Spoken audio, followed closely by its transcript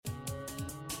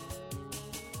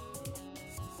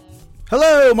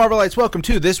Hello, Marvelites. Welcome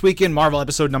to This Week in Marvel,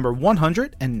 episode number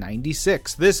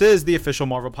 196. This is the official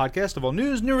Marvel podcast of all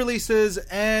news, new releases,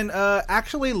 and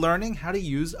actually learning how to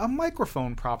use a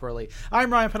microphone properly.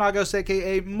 I'm Ryan Panagos,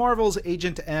 a.k.a. Marvel's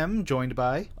Agent M, joined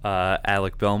by...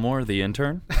 Alec Belmore, the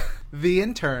intern. The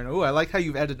intern. Oh, I like how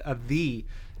you've added a "the"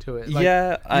 to it. Like,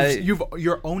 yeah,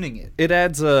 you're owning it. It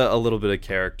adds a little bit of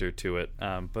character to it,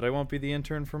 but I won't be the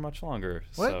intern for much longer.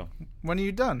 What? So When are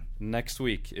you done? next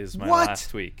week is my What?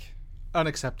 last week.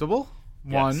 Unacceptable.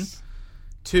 Yes. 1,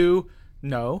 2,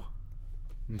 no.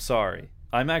 I'm sorry.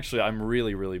 I'm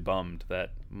really, really bummed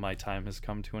that my time has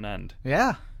come to an end.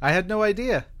 Yeah, I had no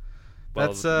idea. Well,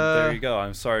 That's there you go.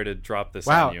 I'm sorry to drop this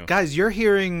wow, on you. guys, you're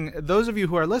hearing, those of you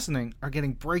who are listening are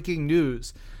getting breaking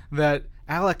news that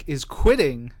Alec is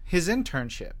quitting his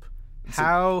internship.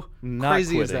 How Not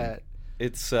crazy is quitting.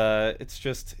 that?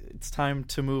 It's time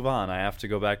to move on. I have to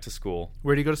go back to school.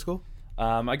 Where do you go to school?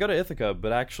 I go to Ithaca,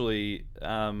 but actually,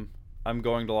 I'm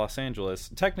going to Los Angeles.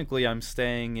 Technically, I'm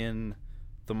staying in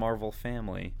the Marvel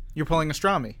family. You're pulling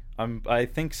astronomy. I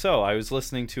think so. I was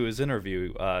listening to his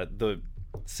interview, the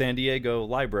San Diego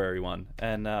library one,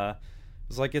 and I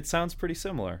was like, it sounds pretty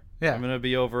similar. Yeah. I'm going to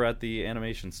be over at the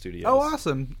animation studios. Oh,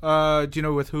 awesome. Do you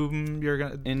know with whom you're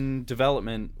going to... In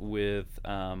development with,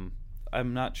 I'm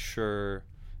not sure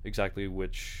exactly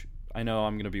which. I know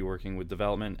I'm going to be working with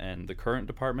development and the current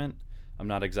department. I'm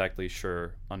not exactly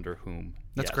sure under whom.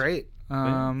 That's yet. great.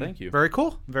 Thank you. Very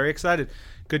cool. Very excited.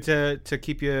 Good to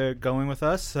keep you going with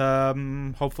us.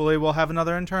 Hopefully we'll have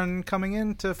another intern coming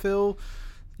in to fill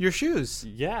your shoes.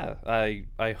 Yeah,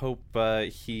 I hope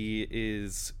he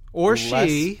is Or less,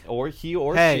 she. or he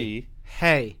or Hey. she.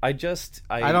 Hey. I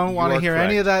don't want to hear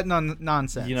any of correct. that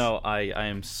nonsense. You know, I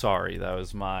am sorry. That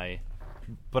was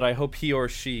but I hope he or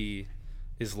she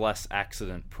is less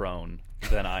accident prone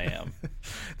than I am.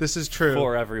 This is true.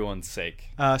 For everyone's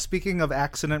sake. Speaking of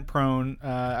accident prone,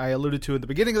 I alluded to at the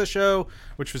beginning of the show,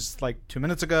 which was like 2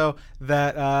 minutes ago,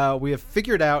 that we have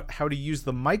figured out how to use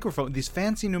the microphone, these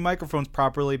fancy new microphones,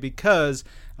 properly because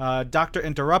Dr.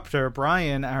 Interrupter,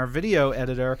 Brian, our video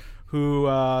editor, who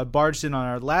barged in on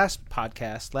our last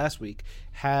podcast last week,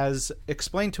 has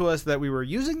explained to us that we were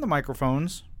using the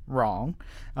microphones wrong.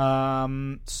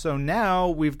 So now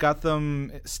we've got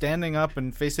them standing up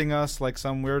and facing us like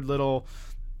some weird little,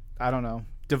 I don't know,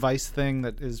 device thing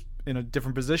that is in a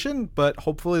different position, but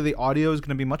hopefully the audio is going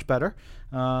to be much better.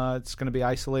 It's going to be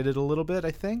isolated a little bit,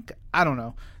 I think. I don't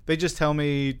know. They just tell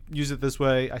me, use it this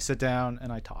way. I sit down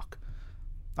and I talk.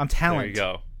 I'm talent. There you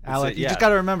go. Alec, you just got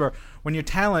to remember, when you're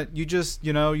talent, you just,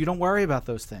 you don't worry about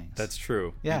those things. That's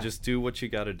true. Yeah. You just do what you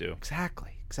got to do.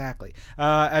 Exactly.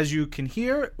 As you can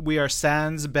hear, we are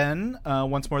sans Ben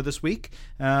once more this week.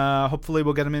 Hopefully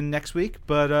we'll get him in next week,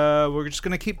 but we're just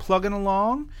going to keep plugging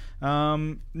along.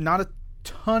 Not a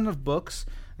ton of books,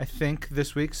 I think,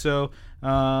 this week, so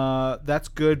that's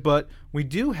good. But we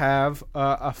do have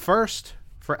a first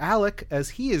for Alec, as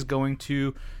he is going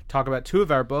to talk about 2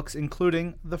 of our books,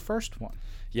 including the first one.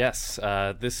 Yes,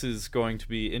 this is going to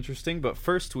be interesting, but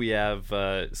first we have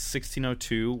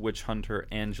 1602, Witch Hunter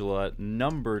Angela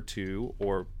number 2,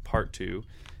 or part 2.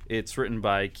 It's written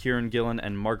by Kieran Gillen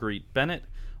and Marguerite Bennett,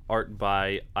 art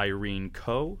by Irene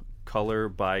Coe, color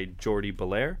by Jordi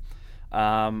Belair.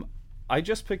 I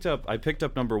picked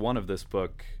up number 1 of this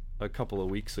book a couple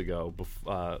of weeks ago,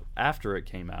 after it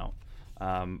came out,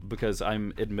 because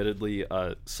I'm admittedly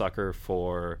a sucker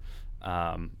for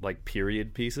like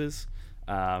period pieces.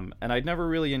 And I'd never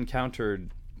really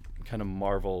encountered kind of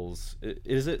Marvel's...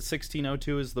 Is it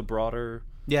 1602 is the broader...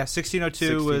 Yeah,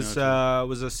 1602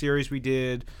 was a series we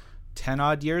did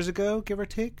 10-odd years ago, give or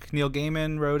take. Neil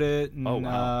Gaiman wrote it. And, oh,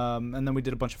 wow. And then we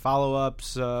did a bunch of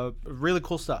follow-ups. Really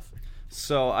cool stuff.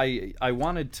 So I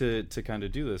wanted to kind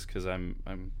of do this because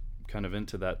I'm kind of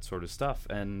into that sort of stuff.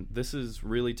 And this has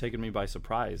really taken me by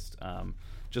surprise.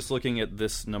 Just looking at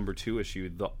this number 2 issue,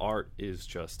 the art is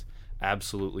just...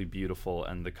 absolutely beautiful,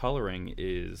 and the coloring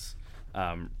is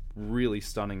really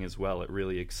stunning as well. It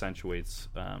really accentuates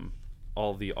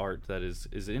all the art that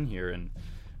is in here. And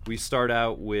we start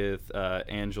out with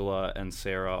Angela and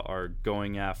Sarah are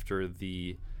going after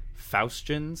the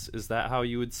Faustians. Is that how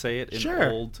you would say it in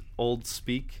Sure. old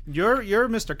speak? You're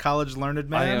Mr. College learned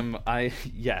man.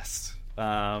 Yes.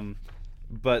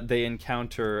 But they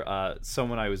encounter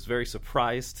someone I was very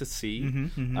surprised to see.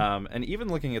 And even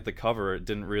looking at the cover, it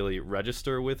didn't really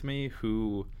register with me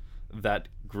who that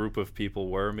group of people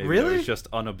were. Maybe I was just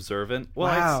unobservant.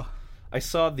 Well, wow. I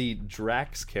saw the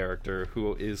Drax character,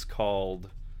 who is called...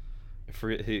 I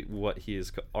forget what he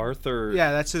is called. Arthur...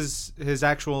 Yeah, that's his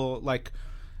actual, like...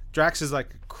 Drax is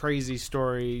like a crazy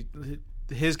story.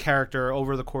 his character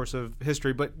over the course of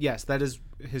history. But yes, that is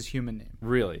his human name.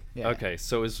 Really? Yeah. Okay,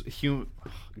 so is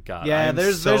God. Yeah,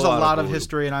 there's a lot of the loop.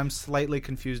 history, and I'm slightly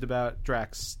confused about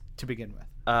Drax to begin with.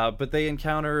 But they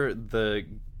encounter the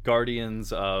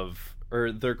Guardians of,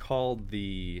 or they're called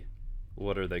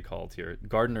what are they called here?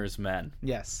 Gardener's Men.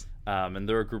 Yes. And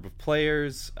they're a group of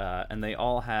players, and they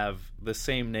all have the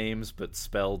same names but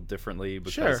spelled differently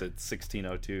because it's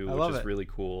 1602, which is really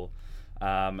cool.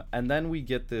 And then we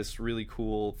get this really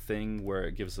cool thing where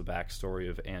it gives the backstory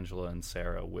of Angela and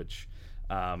Sarah, which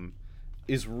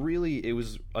is really, it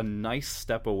was a nice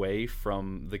step away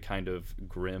from the kind of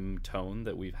grim tone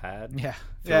that we've had.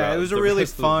 Yeah, it was a really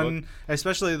fun,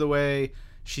 especially the way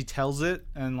she tells it,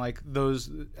 and like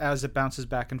those as it bounces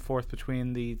back and forth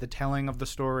between the telling of the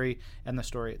story and the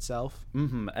story itself.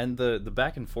 Mm-hmm. And the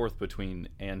back and forth between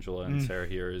Angela and Sarah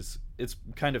here it's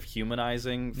kind of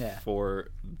humanizing for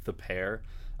the pair,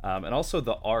 and also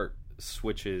the art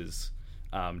switches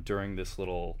during this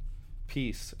little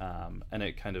piece, and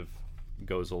it kind of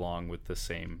goes along with the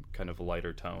same kind of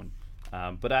lighter tone.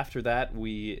 But after that,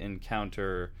 we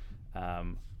encounter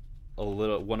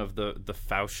one of the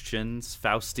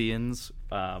Faustians,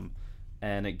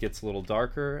 and it gets a little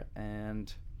darker,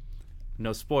 and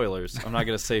no spoilers. I'm not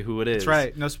going to say who it is. That's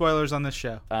right. No spoilers on this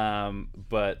show.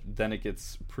 But then it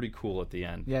gets pretty cool at the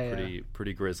end.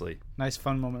 Pretty grisly. Nice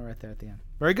fun moment right there at the end.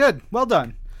 Very good. Well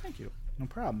done. Thank you. No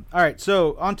problem. All right,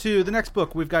 so on to the next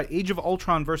book. We've got Age of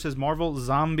Ultron versus Marvel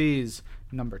Zombies,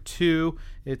 number 2.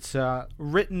 It's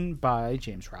written by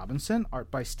James Robinson,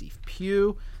 art by Steve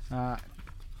Pugh. I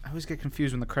always get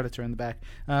confused when the credits are in the back.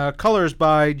 Colors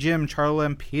by Jim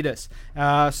Charlampides.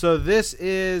 So this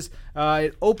is,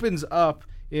 it opens up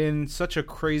in such a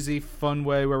crazy, fun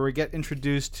way where we get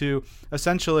introduced to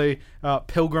essentially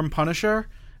Pilgrim Punisher,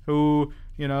 who,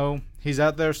 you know, he's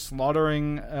out there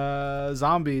slaughtering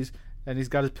zombies, and he's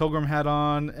got his pilgrim hat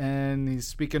on, and he's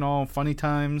speaking all funny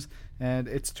times, and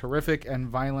it's terrific and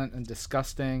violent and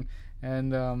disgusting,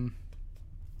 and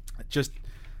just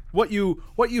what you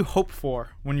hope for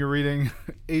when you're reading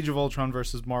Age of Ultron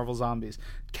versus Marvel Zombies.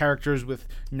 Characters with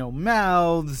no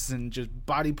mouths and just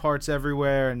body parts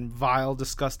everywhere and vile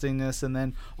disgustingness, and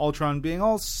then Ultron being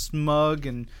all smug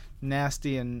and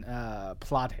nasty and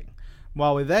plotting.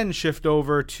 While we then shift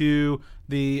over to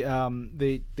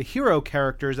the hero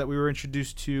characters that we were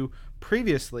introduced to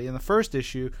previously in the first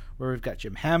issue, where we've got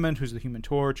Jim Hammond, who's the Human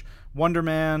Torch, Wonder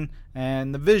Man,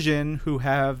 and the Vision, who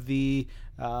have the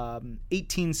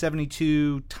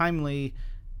 1872 timely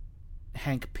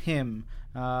Hank Pym.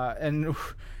 And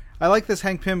I like this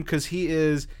Hank Pym because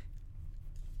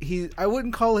I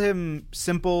wouldn't call him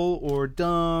simple or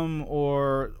dumb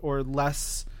or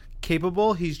less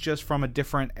capable. He's just from a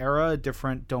different era, a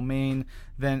different domain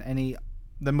than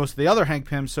most of the other Hank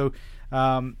Pym. So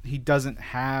he doesn't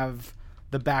have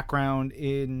the background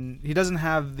he doesn't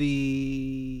have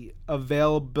the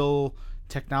available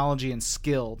technology and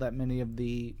skill that many of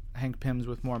the Hank Pyms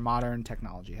with more modern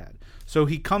technology had. So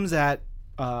he comes at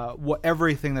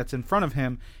everything that's in front of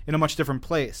him in a much different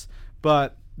place.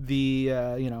 But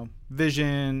the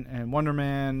Vision and Wonder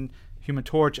Man, Human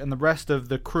Torch, and the rest of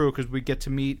the crew, because we get to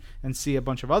meet and see a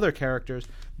bunch of other characters,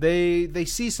 they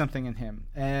see something in him,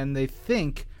 and they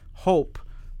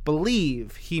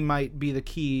believe he might be the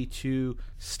key to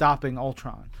stopping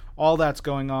Ultron. All that's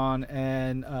going on,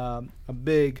 and a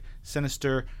big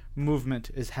sinister movement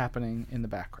is happening in the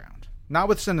background. Not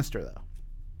with Sinister, though,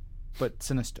 but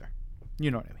sinister.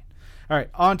 You know what I mean. All right,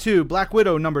 on to Black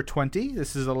Widow number 20.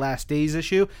 This is the Last Days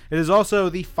issue. It is also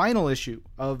the final issue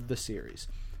of the series,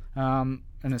 and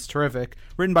it's terrific.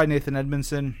 Written by Nathan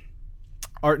Edmondson.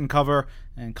 Art and cover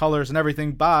and colors and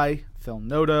everything by Phil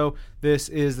Noto. This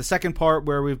is the second part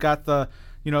where we've got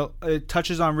it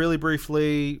touches on really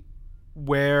briefly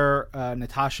where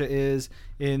Natasha is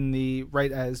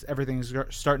right as everything is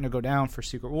starting to go down for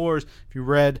Secret Wars. If you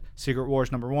read Secret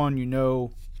Wars number 1, you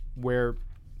know where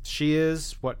she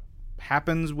is, what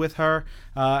happens with her,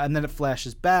 and then it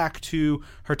flashes back to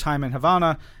her time in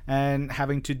Havana and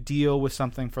having to deal with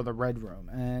something for the Red Room,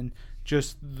 and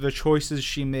just the choices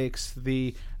she makes,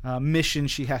 the mission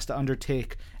she has to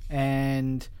undertake,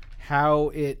 and how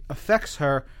it affects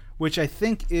her, which I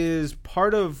think is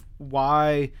part of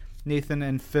why Nathan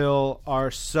and Phil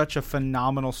are such a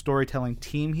phenomenal storytelling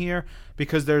team here,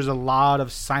 because there's a lot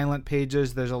of silent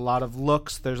pages, there's a lot of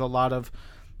looks, there's a lot of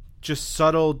just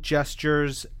subtle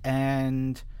gestures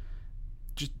and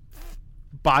just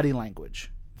body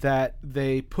language that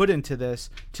they put into this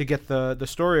to get the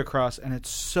story across, and it's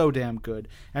so damn good.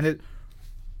 And it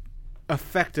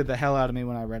affected the hell out of me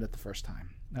when I read it the first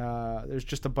time. There's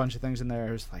just a bunch of things in there.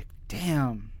 It was like,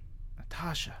 damn,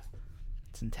 Natasha,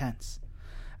 It's intense.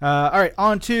 All right,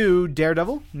 on to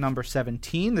Daredevil, number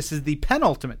 17. This is the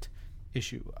penultimate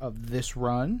issue of this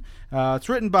run. It's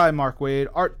written by Mark Waid,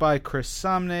 art by Chris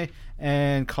Samnee,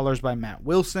 and colors by Matt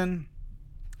Wilson.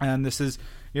 And this is,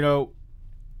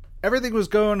 everything was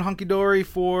going hunky-dory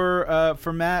for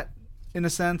Matt, in a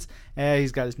sense.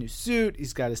 He's got his new suit.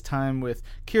 He's got his time with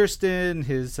Kirsten,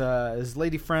 his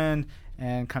lady friend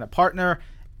and kind of partner.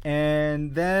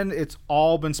 And then it's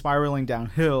all been spiraling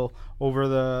downhill over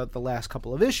the last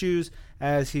couple of issues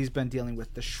as he's been dealing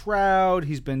with the Shroud.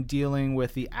 He's been dealing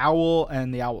with the Owl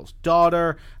and the Owl's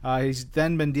daughter. He's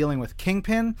then been dealing with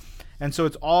Kingpin. And so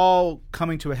it's all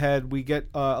coming to a head. We get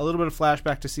a little bit of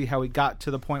flashback to see how he got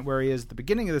to the point where he is at the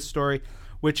beginning of this story,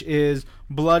 which is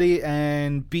bloody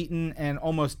and beaten and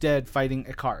almost dead fighting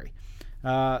Ikari.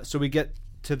 So we get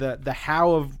to the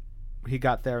how of he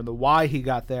got there, the why he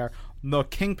got there, the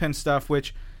Kingpin stuff,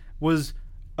 which was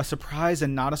a surprise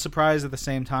and not a surprise at the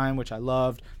same time, which I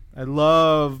loved. I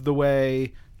love the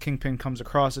way Kingpin comes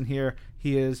across in here.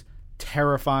 He is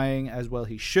terrifying, as well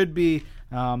he should be.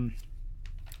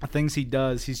 The things he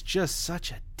does, he's just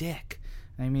such a dick.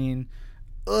 I mean,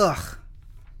 ugh.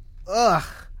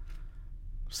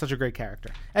 Such a great character.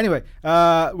 Anyway,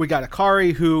 we got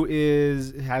Ikari, who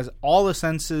has all the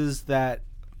senses that,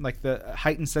 like the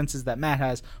heightened senses that Matt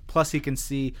has, plus he can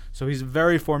see, so he's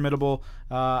very formidable.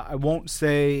 I won't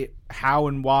say how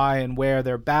and why and where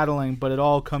they're battling, but it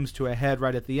all comes to a head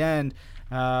right at the end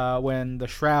when the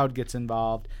Shroud gets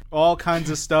involved. All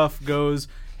kinds of stuff goes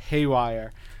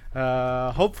haywire.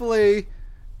 Hopefully,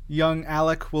 young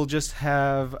Alec will just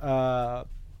have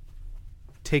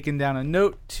taken down a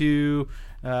note to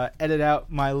edit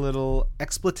out my little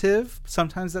expletive.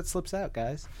 Sometimes that slips out,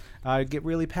 guys. I get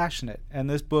really passionate, and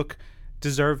this book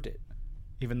deserved it,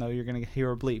 even though you're going to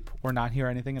hear a bleep or not hear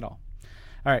anything at all.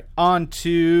 All right, on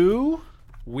to...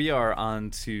 We are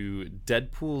on to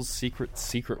Deadpool's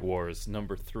Secret Wars,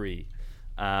 number 3.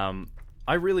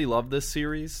 I really love this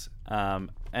series,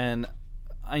 and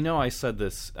I know I said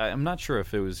this. I'm not sure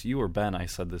if it was you or Ben I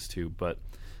said this to, but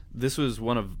this was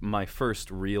one of my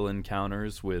first real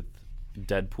encounters with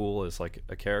Deadpool as like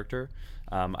a character.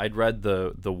 I'd read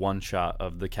the one shot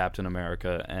of the Captain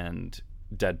America and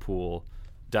Deadpool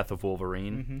Death of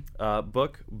Wolverine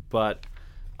book, but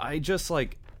I just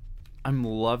I'm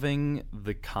loving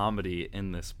the comedy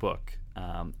in this book,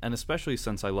 and especially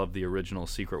since I love the original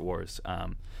Secret Wars.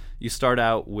 You start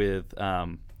out with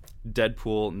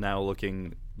Deadpool now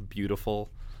looking beautiful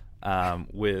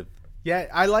with... Yeah,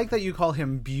 I like that you call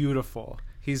him beautiful.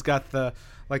 He's got the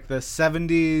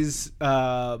 70s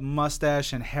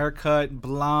mustache and haircut,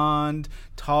 blonde,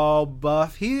 tall,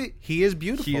 buff. He is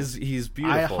beautiful. He's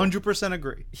beautiful. I 100%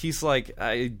 agree. He's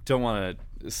I don't want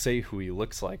to say who he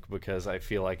looks like because I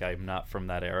feel like I'm not from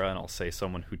that era, and I'll say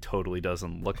someone who totally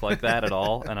doesn't look like that at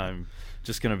all, and I'm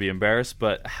just going to be embarrassed.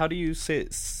 But how do you say it?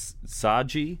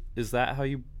 Saji? Is that how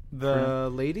you... The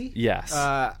lady? Yes.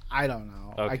 I don't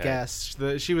know. Okay. I guess.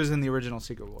 She was in the original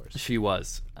Secret Wars. She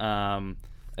was. And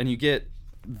you get...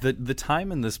 The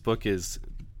time in this book is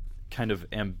kind of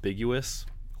ambiguous,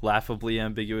 laughably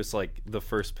ambiguous. Like, the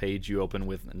first page you open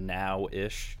with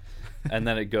now-ish, and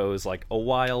then it goes, a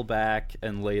while back,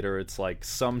 and later it's,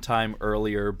 sometime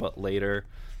earlier but later.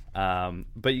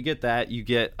 But you get that. You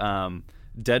get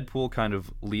Deadpool kind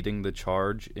of leading the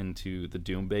charge into the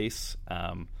Doom base,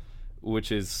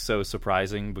 which is so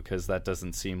surprising because that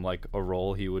doesn't seem like a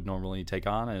role he would normally take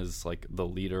on as the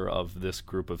leader of this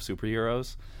group of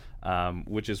superheroes,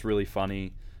 which is really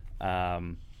funny.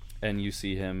 And you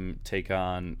see him take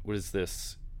on, what is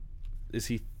this? Is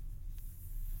he...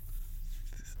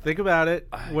 Think about it.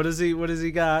 What is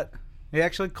he got? He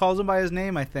actually calls him by his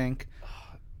name, I think.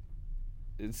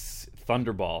 It's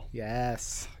Thunderball.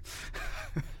 Yes.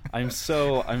 I'm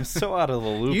so out of the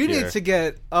loop. You need to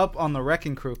get up on the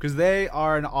Wrecking Crew because they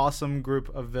are an awesome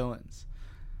group of villains.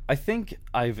 I think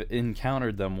I've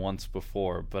encountered them once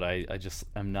before, but I just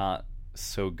am not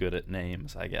so good at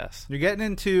names, I guess. You're getting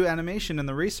into animation and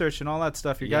the research and all that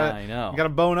stuff. I know. You got to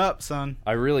bone up, son.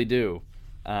 I really do.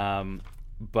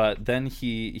 But then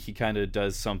he kind of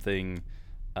does something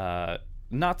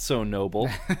not so noble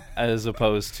as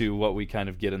opposed to what we kind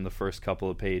of get in the first couple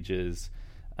of pages.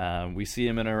 We see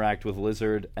him interact with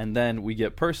Lizard, and then we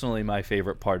get personally my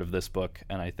favorite part of this book,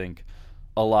 and I think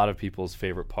a lot of people's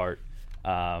favorite part.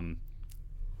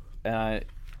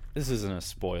 This isn't a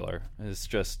spoiler. It's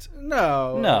just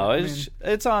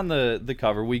it's on the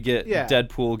cover. We get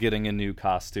Deadpool getting a new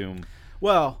costume.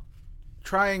 Well,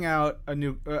 trying out a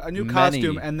new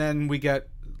costume, and then we get,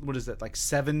 what is it,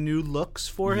 7 new looks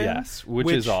for him? Yes,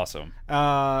 which is awesome.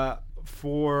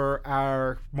 for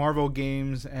our Marvel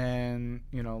games and,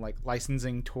 like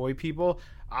licensing toy people,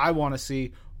 I want to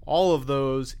see all of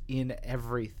those in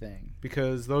everything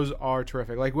because those are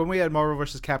terrific. Like when we had Marvel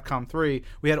vs. Capcom 3,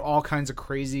 we had all kinds of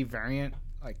crazy variant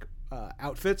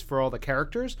outfits for all the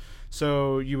characters.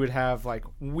 So you would have like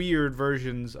weird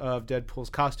versions of Deadpool's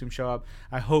costume show up.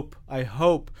 I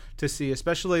hope to see,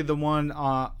 especially the one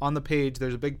on the page.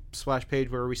 There's a big splash page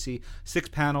where we see 6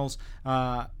 panels,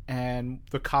 and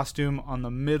the costume on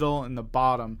the middle and the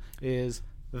bottom is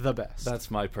the best.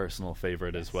 That's my personal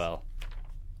favorite as well.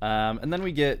 And then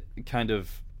we get kind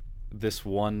of this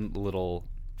one little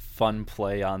fun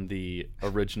play on the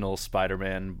original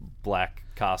Spider-Man black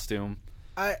costume.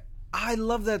 I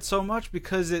love that so much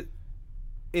because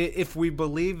if we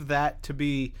believe that to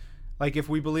be, like, if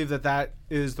we believe that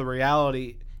is the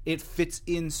reality, it fits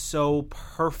in so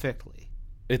perfectly.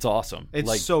 It's awesome.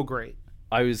 It's so great.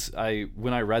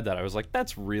 When I read that, I was like,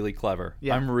 that's really clever.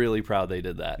 Yeah. I'm really proud they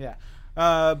did that. Yeah.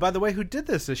 By the way, who did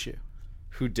this issue?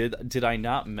 Who did I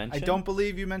not mention? I don't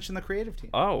believe you mentioned the creative team.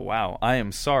 Oh, wow. I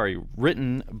am sorry.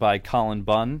 Written by Colin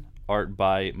Bunn, art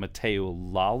by Matteo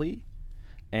Lally,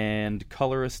 and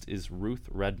colorist is Ruth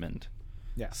Redmond.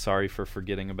 Yeah. Sorry for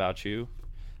forgetting about you.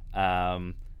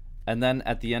 And then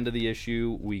at the end of the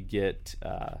issue, we get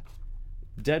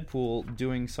Deadpool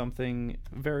doing something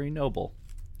very noble,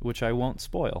 which I won't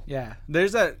spoil. Yeah.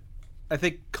 There's that. I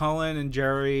think Colin and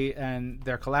Jerry and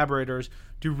their collaborators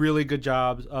do really good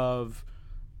jobs of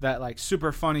that, like,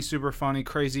 super funny,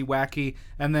 crazy, wacky,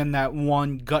 and then that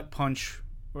one gut punch,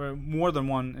 or more than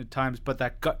one at times, but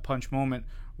that gut punch moment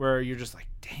where you're just like,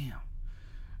 damn.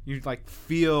 You, like,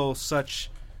 feel such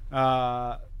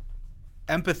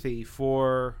empathy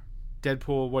for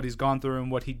Deadpool, what he's gone through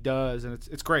and what he does, and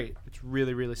it's great. It's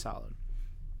really, really solid.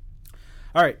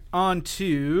 All right, on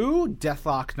to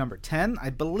Deathlock number 10.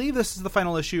 I believe this is the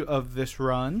final issue of this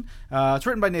run. It's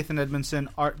written by Nathan Edmondson,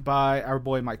 art by our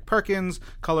boy Mike Perkins,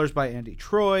 colors by Andy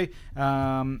Troy,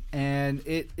 and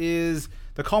it is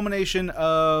the culmination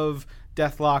of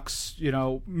Deathlock's,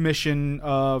 mission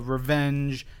of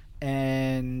revenge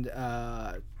and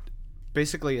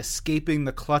basically escaping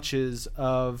the clutches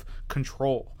of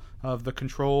control, of the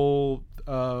control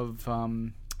of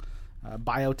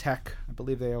biotech. I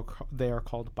believe they are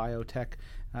called biotech.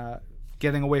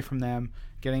 Getting away from them,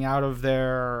 getting out of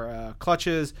their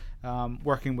clutches,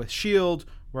 working with S.H.I.E.L.D.,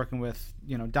 working with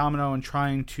Domino, and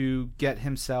trying to get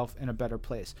himself in a better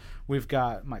place. We've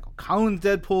got Michael Collins'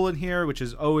 Deadpool in here, which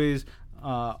is always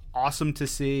awesome to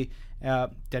see.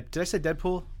 Did I say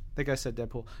Deadpool? I think I said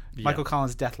Deadpool. Yeah. Michael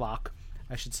Collins' Deathlock,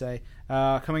 I should say,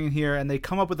 coming in here, and they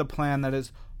come up with a plan that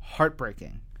is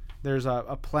heartbreaking. There's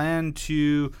a plan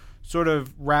to sort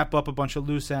of wrap up a bunch of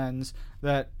loose ends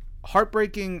that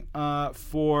heartbreaking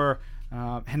for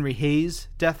Henry Hayes'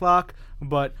 Deathlock,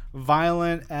 but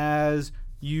violent as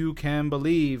you can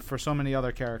believe for so many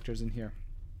other characters in here.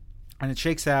 And it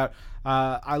shakes out.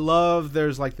 I love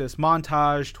there's like this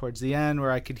montage towards the end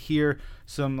where I could hear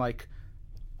some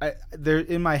there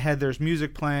in my head there's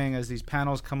music playing as these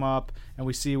panels come up and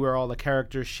we see where all the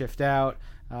characters shift out,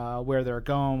 where they're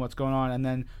going, what's going on, and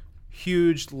then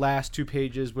huge last 2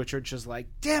 pages which are just like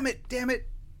damn it.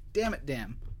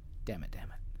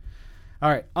 All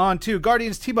right, on to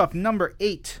Guardians Team-Up number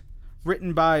 8,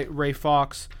 written by Ray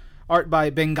Fawkes, art by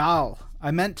Bengal.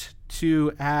 I meant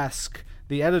to ask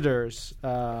the editors,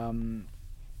 Xander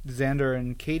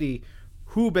and Katie,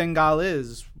 who Bengal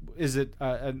is. Is it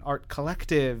an art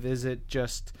collective? Is it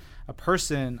just a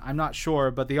person? I'm not sure,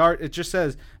 but the art, it just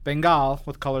says Bengal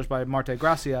with colors by Marte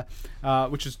Gracia,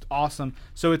 which is awesome.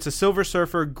 So it's a Silver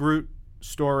Surfer Groot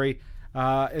story.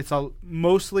 It's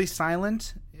mostly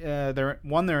silent. They're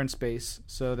in space,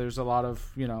 so there's a lot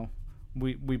of,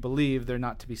 we believe they're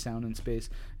not to be sound in space,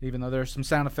 even though there's some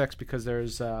sound effects because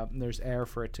there's air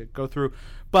for it to go through.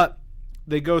 But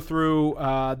they go through,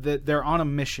 they're on a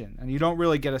mission, and you don't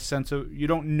really get a sense of, you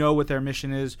don't know what their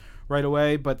mission is right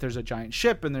away, but there's a giant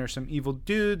ship, and there's some evil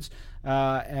dudes,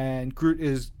 and Groot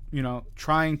is,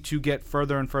 trying to get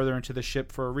further and further into the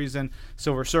ship for a reason.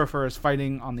 Silver Surfer is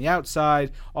fighting on the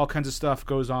outside, all kinds of stuff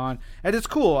goes on, and it's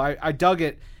cool. I dug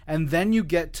it, and then you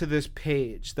get to this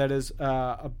page that is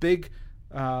a big,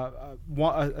 a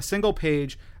single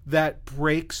page that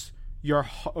breaks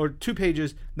or 2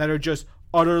 pages that are just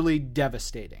utterly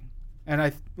devastating. And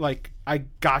I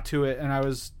got to it, and I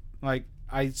was like,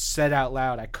 I said out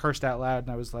loud, I cursed out loud,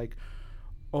 and I was like,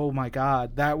 oh my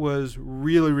God, that was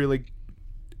really, really,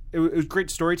 it was great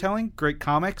storytelling, great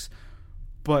comics,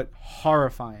 but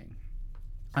horrifying.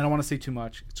 I don't want to say too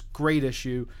much. It's a great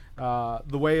issue.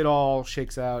 The way it all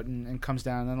shakes out and comes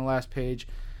down, and then the last page,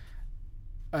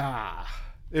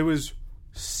 it was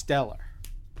stellar.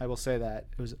 I will say that.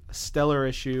 It was a stellar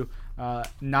issue.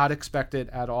 Not expected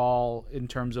at all in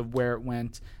terms of where it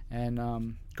went.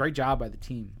 And great job by the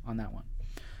team on that one.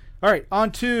 All right,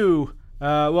 on to...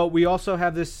 we also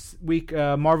have this week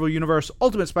Marvel Universe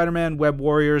Ultimate Spider-Man Web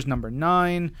Warriors number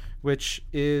 9, which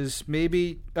is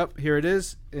maybe... Oh, here it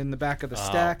is in the back of the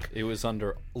stack. It was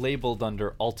labeled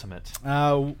under Ultimate.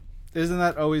 Isn't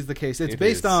that always the case? It's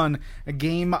based on a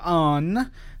Game On,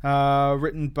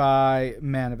 written by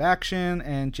Man of Action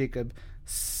and Jacob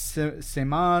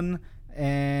Seman,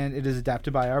 and it is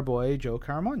adapted by our boy Joe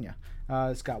Caramagna.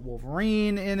 It's got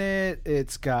Wolverine in it.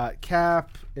 It's got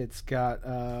Cap. It's got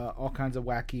all kinds of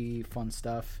wacky, fun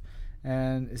stuff.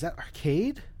 And is that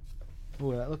Arcade?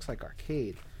 Oh, that looks like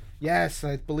Arcade. Yes,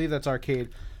 I believe that's Arcade.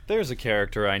 There's a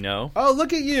character I know. Oh,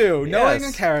 look at you, knowing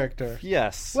a character.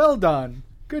 Yes. Well done.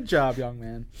 Good job, young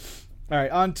man. All right,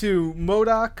 on to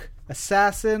M.O.D.O.K,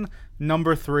 Assassin,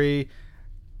 number 3.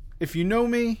 If you know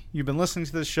me, you've been listening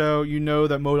to this show, you know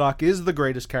that M.O.D.O.K is the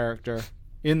greatest character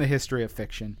in the history of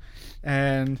fiction.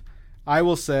 And I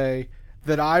will say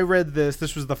that I read this.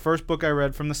 This was the first book I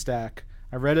read from the stack.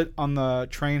 I read it on the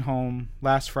train home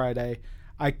last Friday.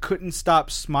 I couldn't stop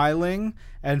smiling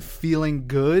and feeling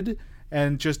good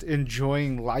and just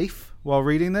enjoying life while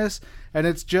reading this. And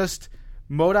it's just...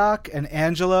 M.O.D.O.K and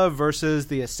Angela versus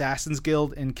the Assassin's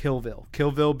Guild in Killville.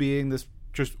 Killville being this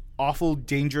just awful,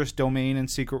 dangerous domain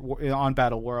in on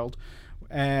Battle World.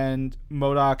 And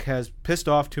M.O.D.O.K has pissed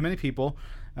off too many people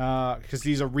because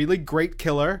he's a really great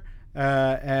killer.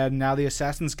 And now the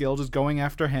Assassin's Guild is going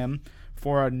after him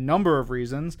for a number of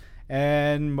reasons.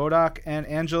 And M.O.D.O.K and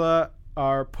Angela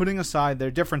are putting aside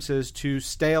their differences to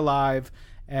stay alive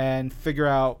and figure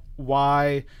out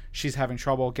why she's having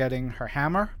trouble getting her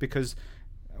hammer, because...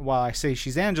 while I say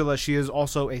she's Angela, she is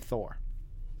also a Thor.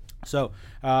 So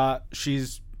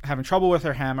she's having trouble with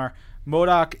her hammer.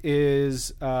 M.O.D.O.K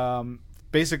is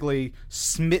basically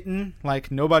smitten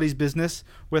like nobody's business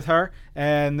with her.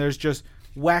 And there's just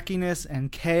wackiness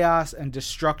and chaos and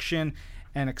destruction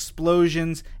and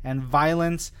explosions and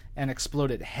violence and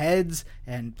exploded heads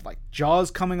and like jaws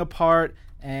coming apart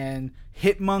and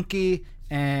Hit Monkey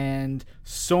and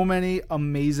so many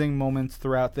amazing moments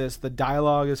throughout this. The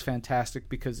dialogue is fantastic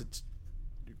because it's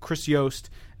Chris Yost,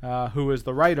 who is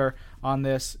the writer on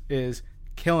this, is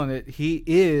killing it. He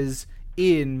is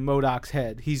in M.O.D.O.K's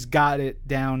head. He's got it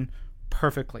down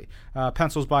perfectly.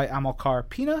 Pencils by Amilcar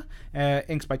Pina,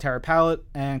 inks by Tara Pallett,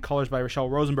 and colors by Rochelle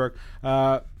Rosenberg.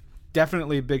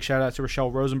 Definitely a big shout out to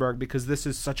Rochelle Rosenberg because this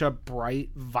is such a bright,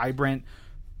 vibrant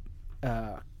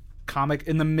comic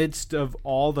in the midst of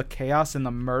all the chaos and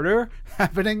the murder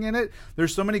happening in it.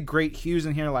 There's so many great hues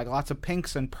in here, like lots of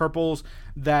pinks and purples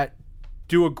that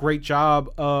do a great job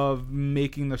of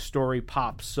making the story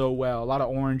pop so well. A lot of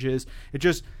oranges.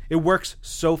 It works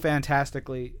so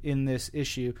fantastically in this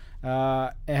issue.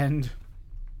 And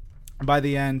by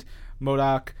the end,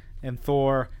 M.O.D.O.K and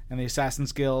Thor and the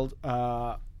Assassin's Guild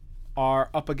are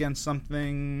up against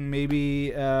something maybe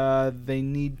they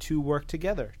need to work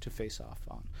together to face off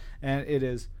on. And it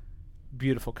is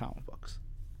beautiful comic books.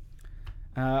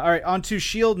 All right, on to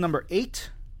S.H.I.E.L.D. number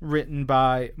 8, written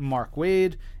by Mark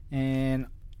Waid and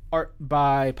art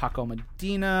by Paco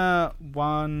Medina,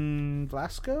 Juan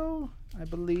Blasco, I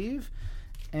believe.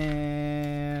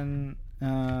 And,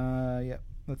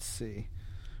 let's see.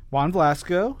 Juan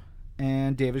Blasco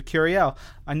and David Curiel.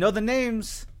 I know the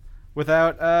names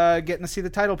without getting to see the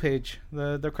title page,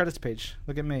 the credits page.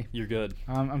 Look at me. You're good.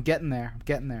 I'm getting there.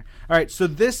 All right, so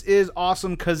this is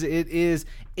awesome because it is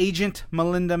Agent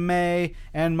Melinda May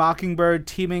and Mockingbird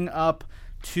teaming up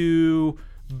to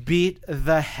beat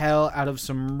the hell out of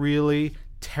some really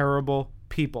terrible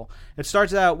people. It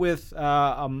starts out with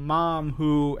a mom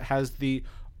who has the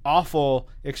awful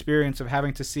experience of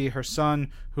having to see her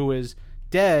son, who is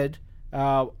dead,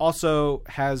 also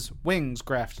has wings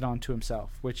grafted onto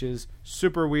himself, which is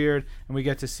super weird. And we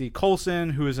get to see Coulson,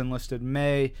 who has enlisted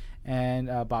May and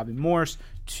Bobby Morse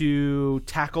to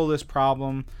tackle this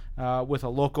problem with a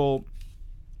local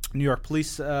New York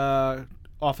police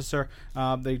officer.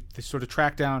 They sort of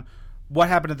track down what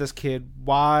happened to this kid,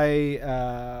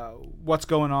 why, what's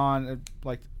going on,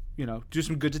 do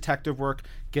some good detective work,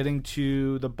 getting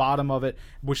to the bottom of it,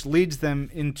 which leads them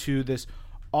into this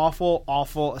awful,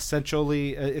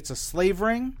 essentially, it's a slave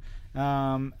ring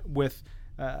with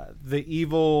the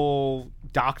evil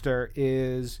doctor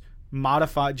is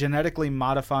genetically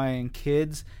modifying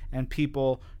kids and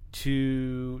people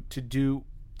to do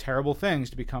terrible things,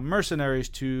 to become mercenaries,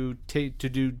 to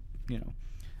do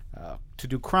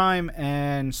crime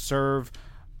and serve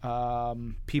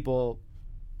people.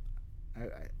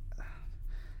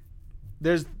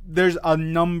 there's a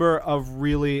number of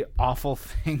really awful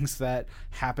things that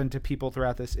happen to people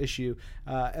throughout this issue,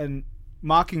 and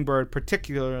Mockingbird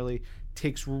particularly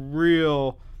she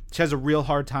has a real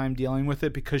hard time dealing with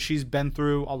it because she's been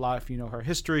through a lot. If you know her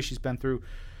history, she's been through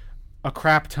a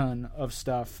crap ton of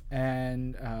stuff,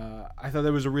 and I thought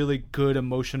there was a really good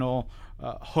emotional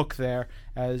hook there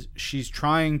as she's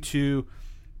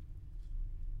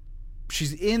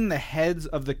in the heads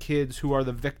of the kids who are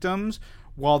the victims,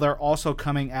 while they're also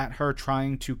coming at her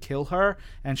trying to kill her,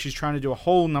 and she's trying to do a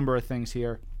whole number of things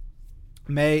here.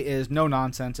 May is no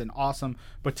nonsense and awesome,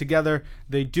 but together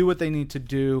they do what they need to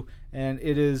do, and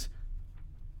it is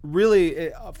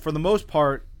really, for the most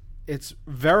part, it's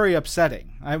very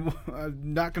upsetting. I'm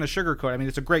not going to sugarcoat. I mean,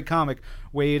 it's a great comic.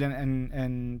 Wade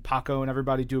and Paco and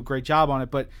everybody do a great job on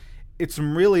it, but it's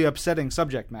some really upsetting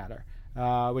subject matter,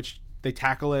 which they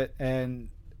tackle it, and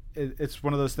it's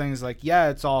one of those things like, yeah,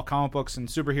 it's all comic books and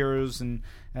superheroes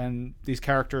and these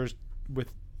characters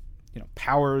with, you know,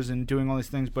 powers and doing all these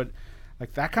things, but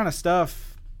like that kind of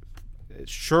stuff,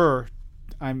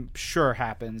 I'm sure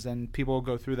happens, and people will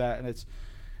go through that, and it's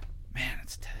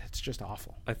just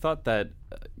awful. I thought that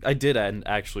I did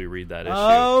actually read that issue.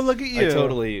 Oh, look at you! I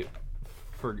totally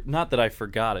not that I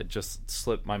forgot it, just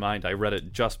slipped my mind. I read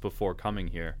it just before coming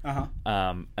here.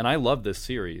 And I love this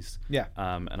series. Yeah.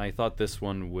 And I thought this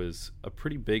one was a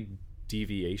pretty big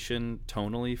deviation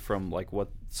tonally from like what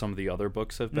some of the other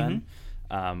books have been.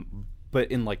 But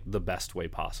in like the best way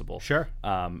possible. Sure.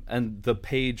 And the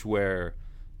page where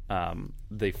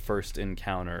they first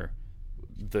encounter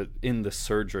in the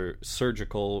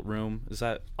surgical room, is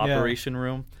that operation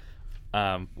room?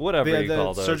 Whatever you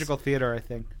call those. Surgical theater, I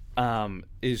think.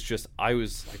 Is just, I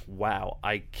was like, wow,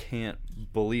 I can't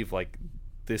believe like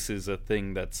this is a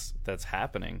thing that's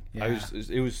happening. Yeah.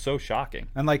 It was so shocking.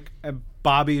 And like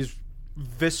Bobby's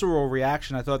visceral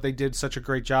reaction, I thought they did such a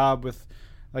great job with,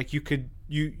 like, you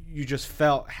just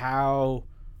felt how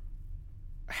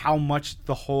much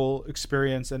the whole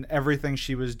experience and everything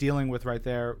she was dealing with right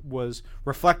there was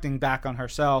reflecting back on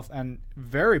herself, and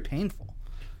very painful.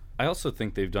 I also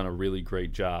think they've done a really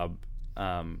great job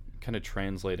kind of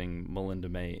translating Melinda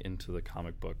May into the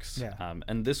comic books. Yeah.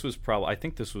 And this was I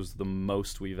think this was the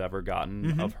most we've ever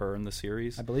gotten of her in the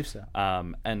series. I believe so.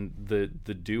 And the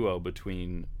duo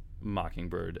between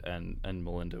Mockingbird and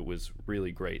Melinda was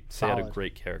really great. Solid. They had a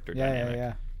great character dynamic.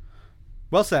 Yeah.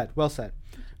 Well said.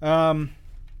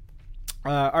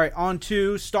 All right, on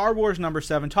to Star Wars number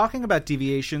 7, talking about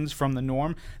deviations from the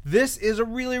norm. This is a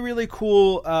really, really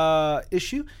cool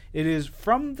issue. It is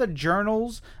from the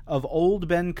journals of old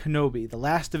Ben Kenobi, the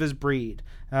last of his breed.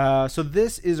 So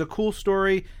this is a cool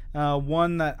story,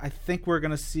 one that I think we're going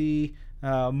to see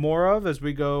more of as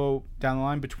we go down the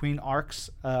line between arcs.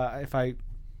 If I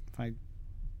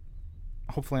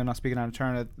hopefully I'm not speaking out of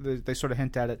turn. They sort of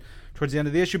hint at it towards the end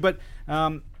of the issue, but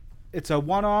it's a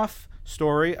one-off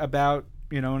story about,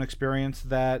 an experience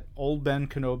that old Ben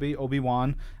Kenobi,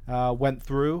 Obi-Wan, went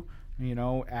through,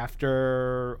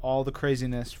 after all the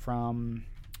craziness from,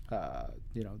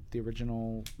 the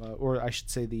original, or I should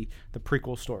say the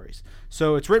prequel stories.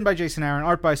 So it's written by Jason Aaron,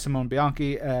 art by Simone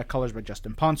Bianchi, colors by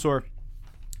Justin Ponsor,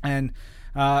 and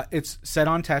it's set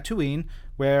on Tatooine,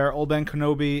 where old Ben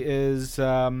Kenobi is,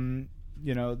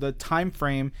 the time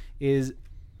frame is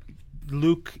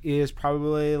Luke is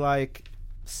probably like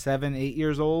 7-8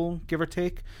 years old, give or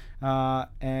take,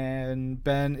 and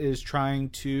Ben is trying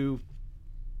to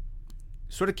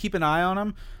sort of keep an eye on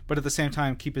him, but at the same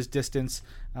time keep his distance.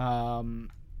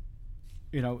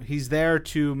 He's there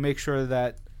to make sure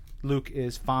that Luke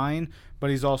is fine,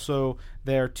 but he's also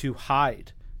there to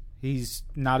hide. He's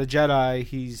not a Jedi.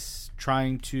 He's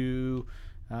trying to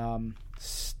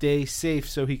stay safe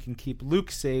so he can keep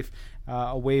Luke safe,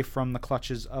 away from the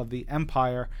clutches of the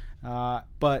Empire.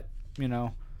 But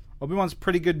Obi-Wan's a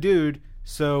pretty good dude,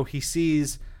 so he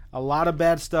sees a lot of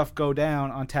bad stuff go down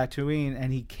on Tatooine,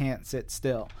 and he can't sit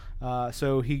still.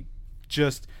 So he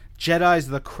just Jedis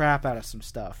the crap out of some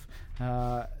stuff,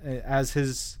 as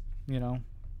his,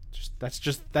 that's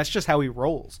just how he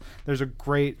rolls. There's a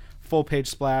great full-page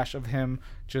splash of him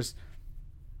just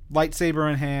lightsaber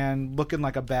in hand, looking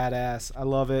like a badass. I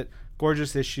love it.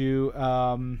 Gorgeous issue,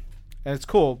 and it's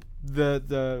cool.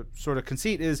 The sort of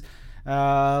conceit is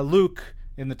Luke,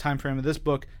 in the time frame of this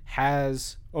book,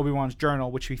 has Obi-Wan's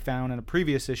journal, which he found in a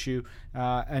previous issue,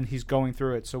 and he's going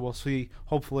through it. So we'll see,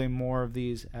 hopefully, more of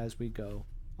these as we go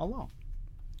along.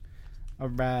 All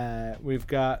right, we've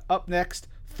got up next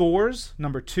Thor's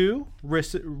number 2,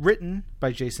 written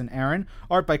by Jason Aaron,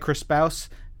 art by Chris Sprouse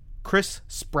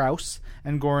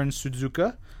and Goran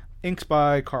Sudzuka, inks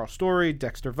by Carl Story,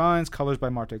 Dexter Vines, colors by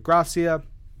Marte Gracia.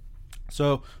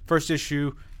 So first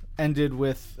issue ended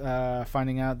with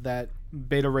finding out that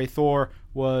Beta Ray Thor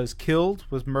was killed,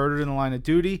 was murdered in the line of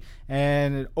duty,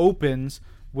 and it opens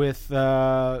with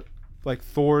like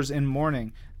Thor's in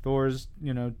mourning. Thor's,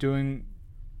 doing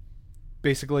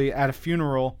basically at a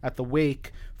funeral at the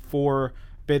wake for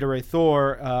Beta Ray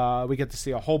Thor. We get to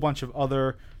see a whole bunch of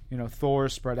other,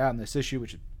 Thors spread out in this issue,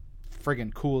 which is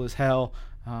friggin' cool as hell.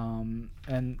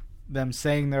 And them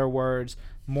saying their words,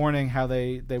 mourning how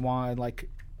they want, like,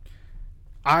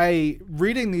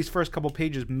 reading these first couple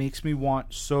pages makes me want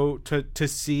to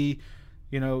see,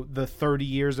 the 30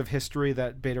 years of history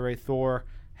that Beta Ray Thor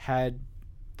had,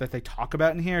 that they talk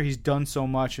about in here. He's done so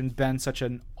much and been such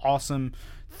an awesome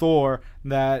Thor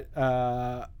that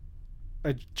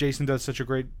Jason does such a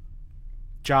great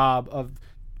job of,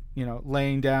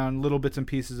 laying down little bits and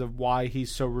pieces of why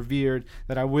he's so revered,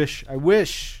 that I wish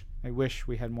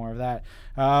we had more of that.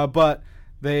 But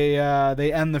they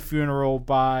end the funeral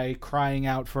by crying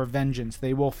out for vengeance.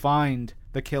 They will find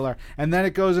the killer. And then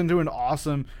it goes into an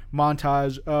awesome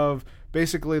montage of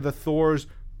basically the Thors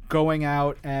going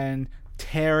out and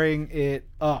tearing it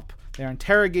up. They're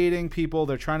interrogating people.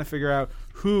 They're trying to figure out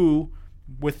who,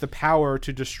 with the power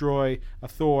to destroy a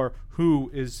Thor,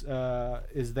 who is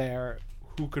there,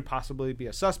 who could possibly be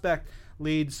a suspect.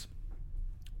 Leads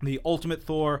the Ultimate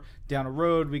Thor down a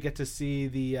road. We get to see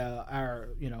the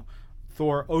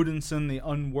Thor Odinson, the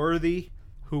Unworthy,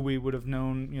 who we would have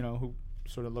known, who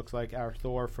sort of looks like our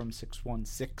Thor from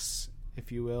 616,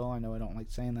 if you will. I know I don't like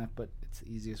saying that, but it's the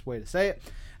easiest way to say it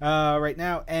right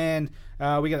now. And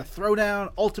we got a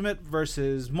throwdown, Ultimate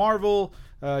versus Marvel,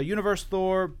 Universe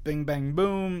Thor, bing, bang,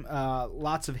 boom.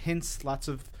 Lots of hints, lots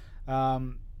of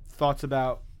thoughts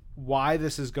about why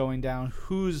this is going down,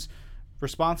 who's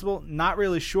responsible. Not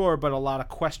really sure, but a lot of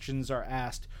questions are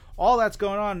asked. All that's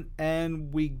going on,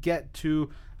 and we get to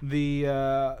the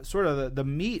sort of the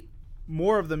meat,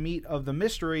 more of the meat of the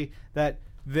mystery, that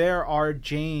there are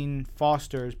Jane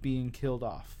Fosters being killed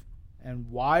off. And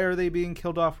why are they being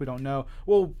killed off? We don't know.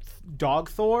 Well, Dog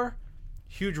Thor,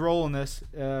 huge role in this.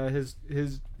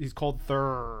 He's called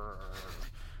Thur,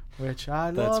 which I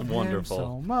love him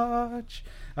so much.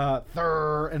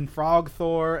 Thur and Frog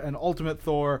Thor and Ultimate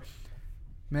Thor.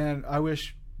 Man, I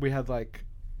wish we had like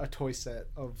a toy set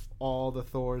of all the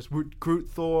Thors, Groot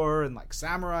Thor and like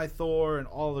Samurai Thor and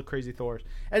all the crazy Thors.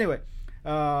 Anyway,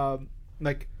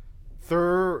 like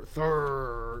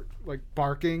Thur, like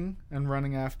barking and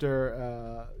running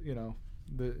after,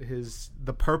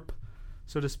 the perp,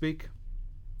 so to speak.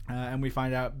 And we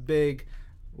find out big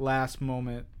last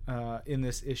moment in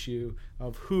this issue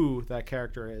of who that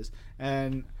character is.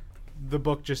 And the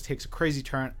book just takes a crazy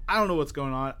turn. I don't know what's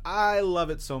going on. I love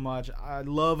it so much. I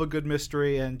love a good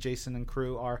mystery, and Jason and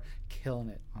crew are killing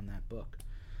it on that book.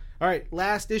 All right,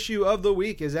 last issue of the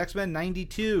week is X-Men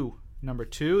 92, number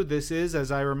 2. This is,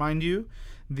 as I remind you,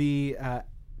 the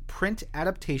print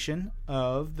adaptation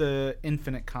of the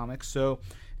Infinite comics. So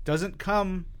it doesn't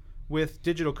come with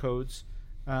digital codes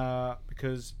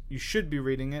because you should be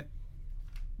reading it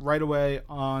right away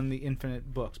on the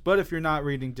Infinite books. But if you're not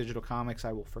reading digital comics,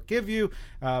 I will forgive you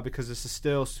because this is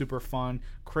still super fun,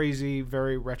 crazy,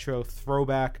 very retro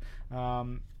throwback.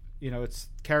 It's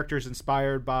characters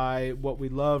inspired by what we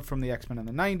loved from the X-Men in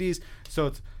the 90s. So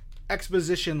it's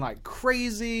exposition like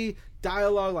crazy,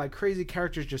 dialogue like crazy,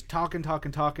 characters just talking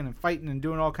and fighting and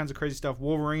doing all kinds of crazy stuff.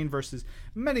 Wolverine versus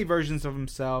many versions of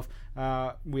himself.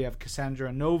 We have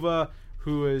Cassandra Nova,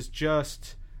 who is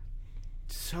just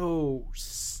so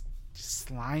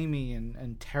slimy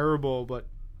and terrible, but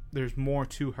there's more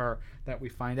to her that we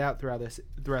find out throughout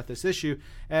this issue.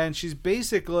 And she's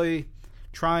basically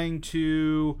trying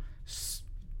to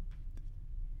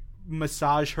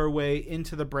massage her way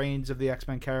into the brains of the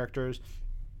X-Men characters,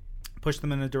 push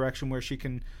them in a direction where she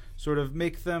can sort of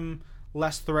make them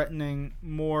less threatening,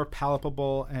 more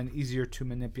palpable, and easier to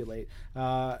manipulate.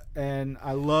 And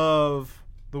I love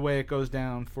the way it goes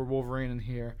down for Wolverine in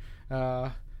here.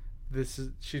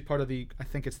 She's part of I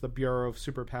think it's the Bureau of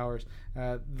Superpowers.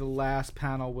 The last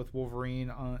panel with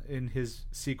Wolverine in his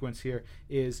sequence here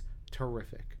is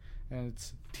terrific, and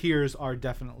tears are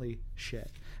definitely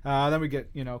shed. Then we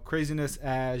get craziness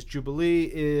as Jubilee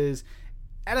is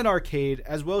at an arcade,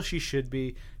 as well she should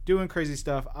be, doing crazy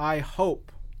stuff. I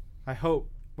hope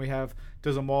we have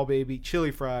Does a Mall Baby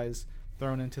chili fries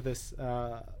thrown into this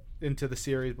into the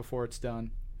series before it's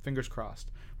done. Fingers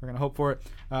crossed. We're going to hope for it.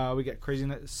 We get crazy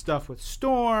stuff with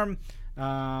Storm.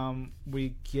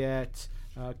 We get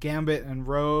Gambit and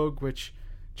Rogue, which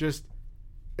just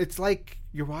it's like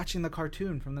you're watching the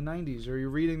cartoon from the 90s or you're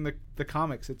reading the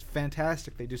comics. It's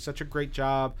fantastic. They do such a great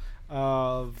job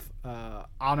of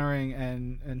honoring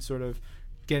and sort of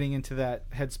getting into that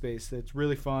headspace. It's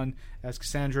really fun as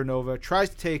Cassandra Nova tries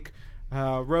to take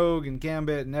Rogue and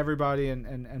Gambit and everybody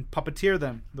and puppeteer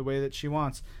them the way that she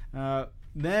wants.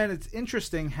 Then it's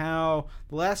interesting how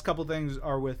the last couple things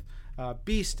are with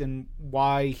Beast and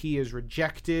why he is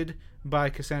rejected by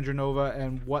Cassandra Nova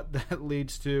and what that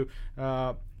leads to,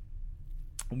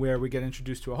 where we get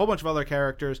introduced to a whole bunch of other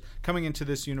characters coming into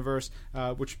this universe,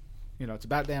 which, it's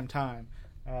about damn time.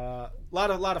 A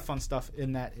lot of fun stuff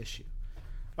in that issue.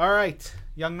 All right,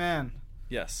 young man.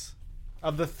 Yes.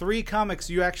 Of the 3 comics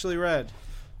you actually read,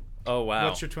 oh wow,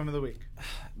 what's your twin of the week?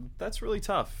 That's really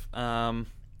tough. I'm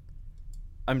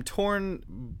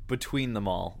torn between them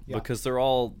all because they're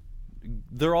all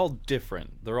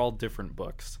different. They're all different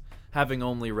books. Having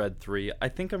only read 3, I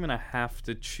think I'm gonna have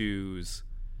to choose.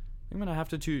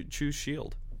 Choose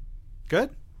Shield. Good,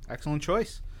 excellent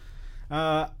choice.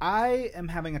 I am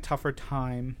having a tougher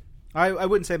time. I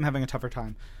wouldn't say I'm having a tougher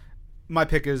time. My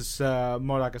pick is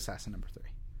M.O.D.O.K Assassin number 3.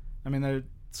 I mean,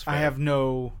 I have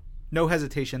no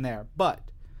hesitation there, but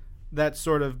that's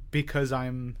sort of because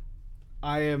my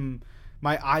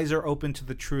eyes are open to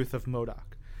the truth of M.O.D.O.K.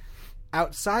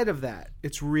 Outside of that,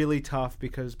 it's really tough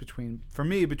because between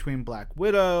Black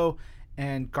Widow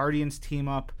and Guardians Team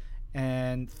Up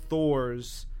and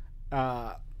Thor's,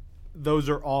 those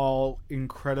are all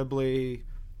incredibly,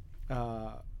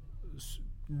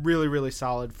 really, really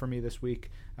solid for me this week.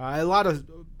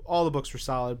 All the books were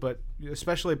solid, but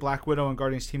especially Black Widow and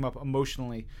Guardians Team Up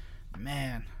emotionally,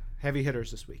 man, heavy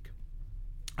hitters this week.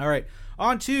 All right,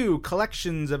 on to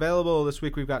collections available this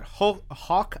week. We've got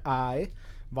Hawkeye,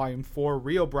 Volume 4,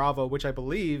 Rio Bravo, which I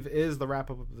believe is the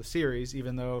wrap-up of the series,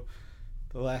 even though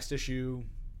the last issue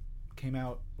came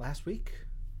out last week,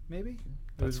 maybe?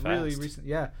 It was really recent.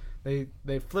 Yeah, they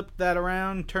flipped that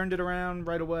around, turned it around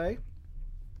right away,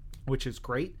 which is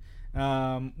great.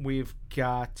 We've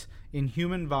got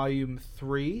Inhuman Volume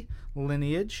 3,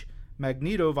 Lineage,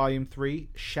 Magneto Volume 3,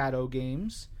 Shadow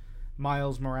Games,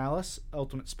 Miles Morales,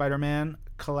 Ultimate Spider-Man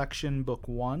Collection Book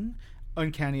 1,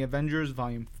 Uncanny Avengers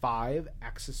Volume 5,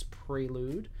 Axis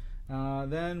Prelude.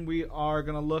 Then we are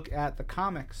going to look at the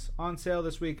comics on sale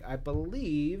this week. I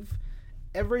believe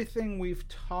everything we've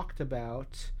talked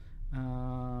about,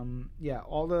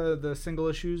 all the single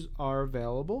issues are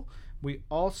available. We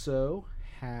also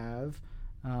have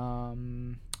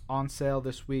on sale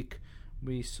this week,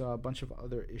 we saw a bunch of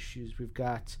other issues. We've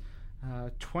got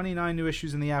 29 new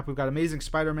issues in the app. We've got Amazing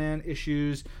Spider-Man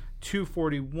issues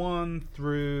 241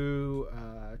 through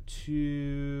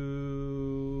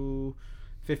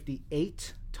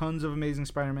 258. Tons of Amazing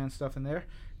Spider-Man stuff in there.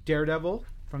 Daredevil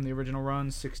from the original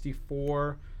run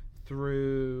 64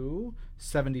 through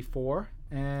 74.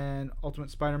 And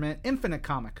Ultimate Spider-Man Infinite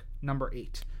Comic number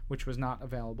 8, which was not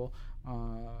available,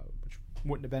 which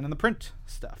wouldn't have been in the print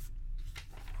stuff.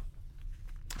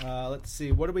 Let's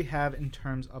see. What do we have in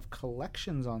terms of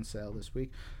collections on sale this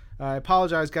week? I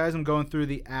apologize, guys. I'm going through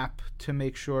the app to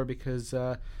make sure because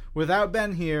without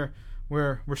Ben here,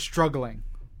 we're struggling,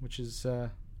 which is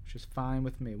fine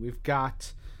with me. We've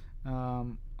got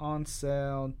on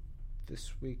sale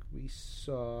this week. We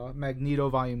saw Magneto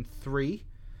Volume 3.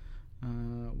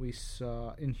 We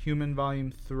saw Inhuman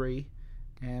Volume 3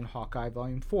 and Hawkeye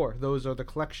Volume 4. Those are the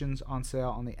collections on sale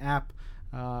on the app.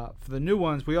 For the new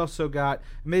ones, we also got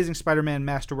Amazing Spider-Man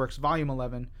Masterworks Volume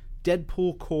 11,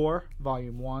 Deadpool Core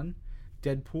Volume 1,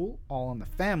 Deadpool All in the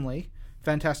Family,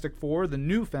 Fantastic Four, the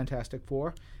new Fantastic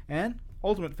Four, and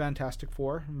Ultimate Fantastic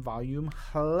Four Volume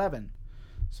 11.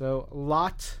 So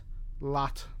lot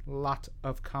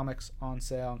of comics on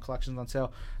sale and collections on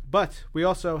sale. But we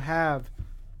also have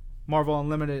Marvel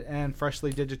Unlimited and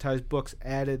freshly digitized books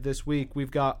added this week.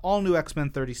 We've got All New X-Men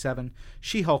 37,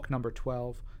 She-Hulk number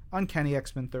 12, Uncanny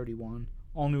X-Men 31,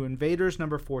 All New Invaders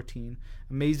number 14,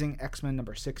 Amazing X-Men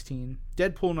number 16,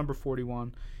 Deadpool number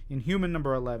 41, Inhuman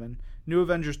number 11, New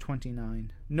Avengers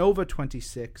 29, Nova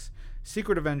 26,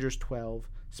 Secret Avengers 12,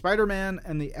 Spider-Man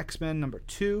and the X-Men number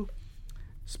 2,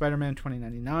 Spider-Man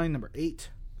 2099 number 8,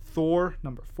 Thor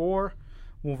number 4,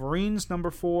 Wolverines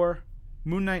number 4,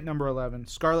 Moon Knight number 11,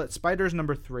 Scarlet Spiders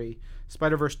number 3,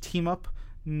 Spider-Verse Team Up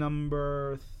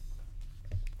number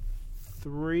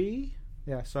 3.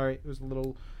 Yeah, sorry, it was a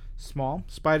little small.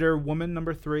 Spider-Woman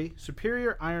number 3,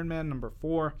 Superior Iron Man number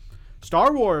 4,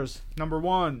 Star Wars number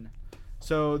 1.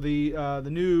 So the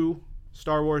new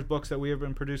Star Wars books that we have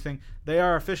been producing, they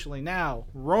are officially now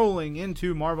rolling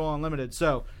into Marvel Unlimited.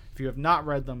 So if you have not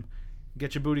read them,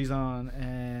 get your booties on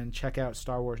and check out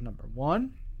Star Wars number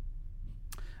 1.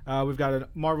 We've got a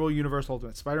Marvel Universe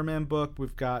Ultimate Spider-Man book.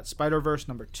 We've got Spider-Verse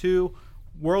 #2.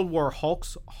 World War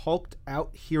Hulk's Hulked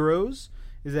Out Heroes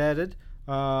is added.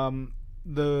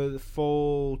 The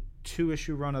full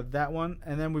 2-issue run of that one.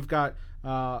 And then we've got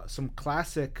some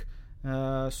classic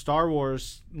Star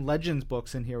Wars Legends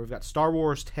books in here. We've got Star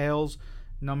Wars Tales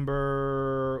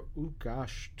number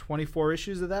 24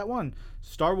 issues of that one.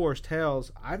 Star Wars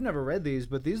Tales. I've never read these,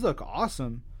 but these look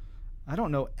awesome. I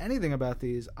don't know anything about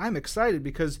these. I'm excited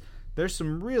because there's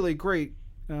some really great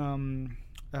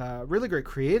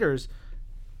creators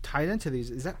tied into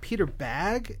these. Is that Peter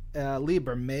Bagg, Lee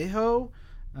Bermejo,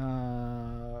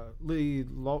 wow.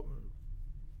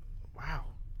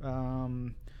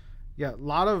 Yeah, a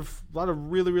lot of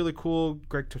really, really cool.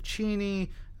 Greg Tocchini,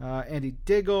 Andy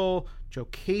Diggle, Joe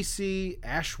Casey,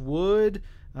 Ash Wood,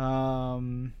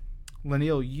 Lanil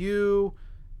Yu.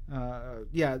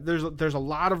 Yeah, there's a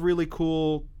lot of really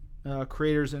cool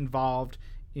creators involved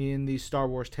in these Star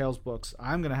Wars Tales books.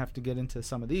 I'm going to have to get into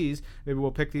some of these. Maybe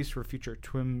we'll pick these for future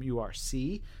TWIM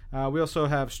URC. We also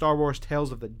have Star Wars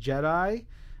Tales of the Jedi.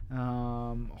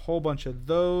 A whole bunch of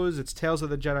those. It's Tales of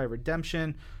the Jedi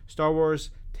Redemption, Star Wars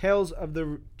Tales of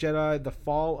the Jedi, The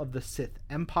Fall of the Sith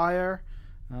Empire,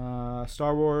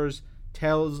 Star Wars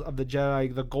Tales of the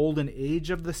Jedi, The Golden Age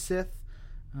of the Sith,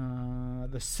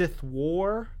 The Sith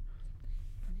War.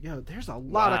 There's a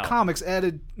lot of comics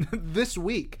added this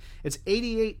week. It's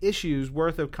 88 issues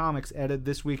worth of comics added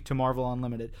this week to Marvel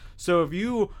Unlimited. So if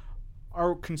you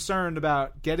are concerned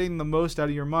about getting the most out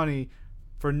of your money,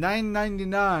 for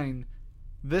 $9.99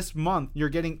 this month, you're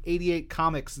getting 88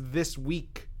 comics this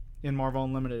week in Marvel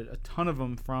Unlimited. A ton of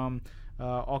them from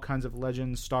all kinds of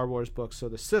Legends Star Wars books. So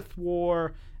the Sith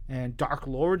War and Dark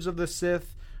Lords of the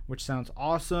Sith, which sounds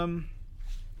awesome.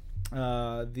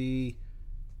 The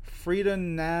Frida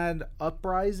Nad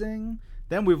Uprising.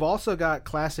 Then we've also got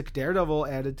classic Daredevil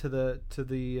added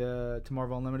to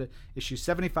Marvel Unlimited, issue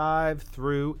 75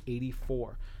 through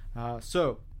 84.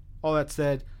 So all that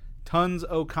said, tons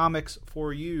of comics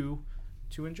for you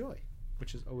to enjoy,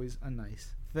 which is always a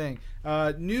nice thing.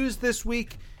 News this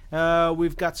week,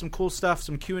 we've got some cool stuff,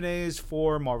 some Q&As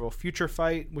for Marvel Future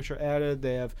Fight, which are added.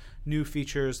 They have new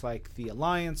features like the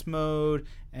Alliance mode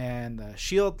and the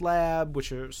Shield Lab,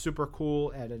 which are super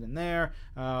cool, added in there.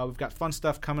 We've got fun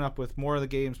stuff coming up with more of the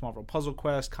games, Marvel Puzzle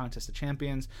Quest, Contest of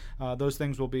Champions. Those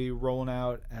things will be rolling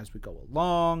out as we go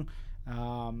along.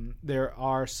 There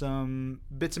are some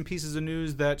bits and pieces of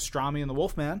news that Strami and the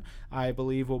Wolfman, I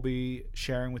believe, will be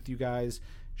sharing with you guys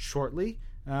shortly.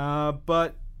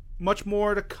 But much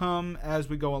more to come as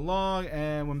we go along,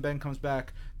 and when Ben comes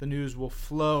back, the news will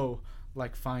flow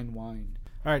like fine wine.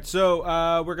 All right,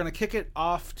 so we're going to kick it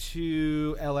off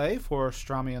to L.A. for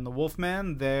Strami and the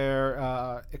Wolfman,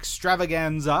 their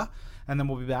extravaganza, and then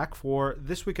we'll be back for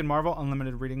This Week in Marvel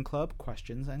Unlimited Reading Club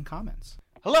questions and comments.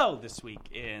 Hello, this week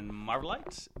in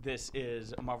Marvelites. This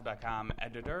is Marvel.com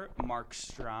editor Mark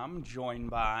Strom,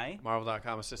 joined by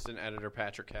Marvel.com assistant editor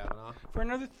Patrick Kavanaugh, for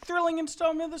another thrilling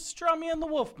installment of the Strami and the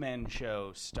Wolfman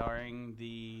show, starring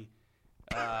the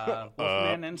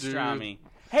Wolfman and Strami.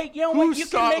 Hey, you know what?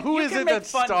 Who is it that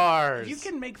stars? You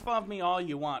can make fun of me all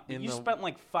you want. But you spent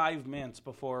like 5 minutes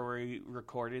before we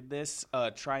recorded this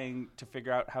trying to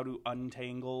figure out how to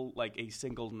untangle like a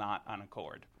single knot on a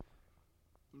cord.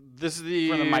 This is the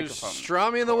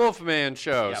Strami and the Wolfman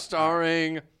show,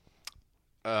 starring...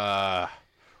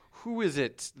 who is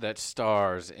it that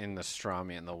stars in the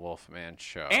Strami and the Wolfman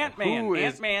show? Ant-Man.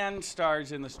 Ant-Man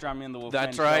stars in the Strami and the Wolfman show.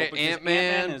 That's right.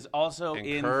 Ant-Man is also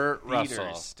in Kurt theaters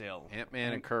Russell. Still.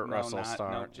 Ant-Man and Kurt Russell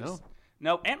star.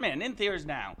 No, Ant-Man in theaters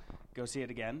now. Go see it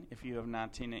again if you have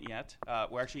not seen it yet.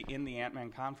 We're actually in the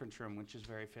Ant-Man conference room, which is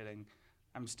very fitting.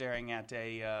 I'm staring at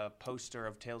a poster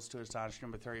of Tales to Astonish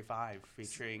number 35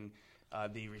 featuring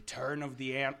the return of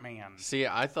the Ant-Man. See,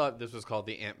 I thought this was called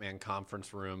the Ant-Man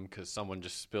conference room because someone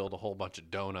just spilled a whole bunch of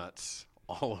donuts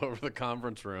all over the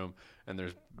conference room, and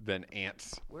there's been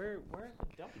ants. Where are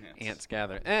the donuts? Ants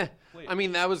gathering. I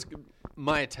mean, that was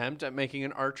my attempt at making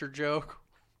an Archer joke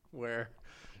where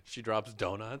she drops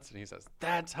donuts, and he says,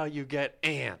 "That's how you get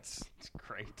ants." It's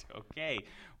great. Okay.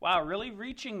 Wow, really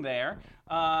reaching there.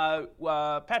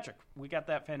 Patrick, we got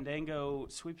that Fandango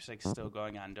sweepstakes still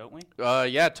going on, don't we?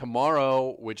 Yeah,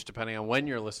 tomorrow, which depending on when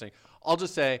you're listening, I'll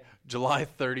just say July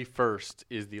 31st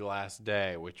is the last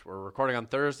day, which we're recording on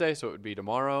Thursday, so it would be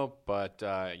tomorrow, but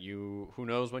who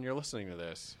knows when you're listening to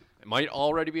this. It might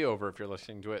already be over if you're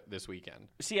listening to it this weekend.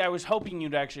 See, I was hoping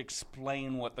you'd actually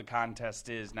explain what the contest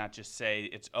is, not just say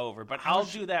it's over. But I'll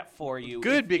do that for you.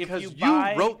 Good, because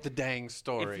you wrote the dang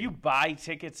story. If you buy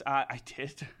tickets, I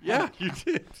did. Yeah, you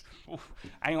did.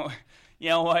 You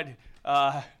know what?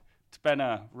 To been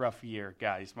a rough year,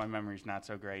 guys. My memory's not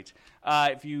so great.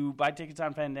 If you buy tickets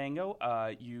on Fandango,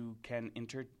 you can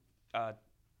enter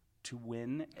to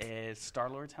win a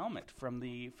Star-Lord's helmet from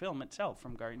the film itself,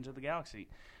 from Guardians of the Galaxy.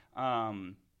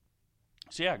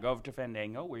 So yeah, go over to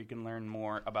Fandango where you can learn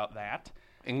more about that.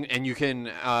 And you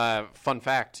can, fun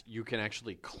fact, you can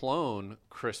actually clone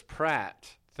Chris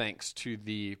Pratt thanks to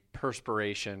the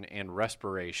perspiration and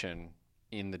respiration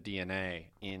in the DNA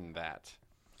in that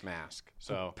mask.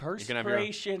 So the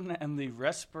perspiration and the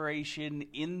respiration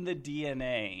in the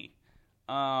DNA.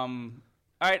 All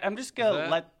right, I'm just gonna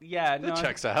that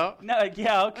checks out. No,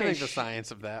 yeah, okay. I think the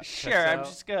science of that. Sure, checks I'm out.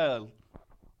 just gonna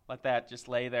let that just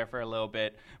lay there for a little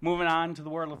bit. Moving on to the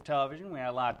world of television, we had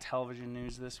a lot of television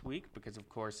news this week because, of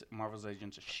course, Marvel's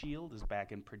Agents of S.H.I.E.L.D. is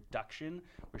back in production.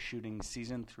 We're shooting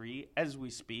Season 3 as we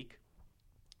speak.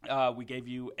 We gave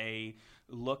you a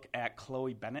look at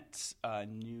Chloe Bennett's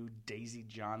new Daisy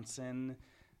Johnson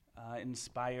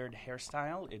inspired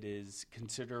hairstyle. It is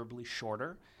considerably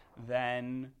shorter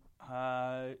than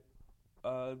the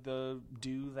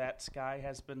do that Sky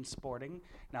has been sporting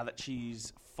now that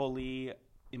she's fully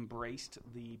embraced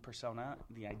the persona,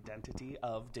 the identity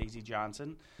of Daisy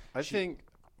Johnson. I think.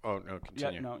 Oh no,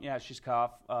 continue. Yeah, she's cut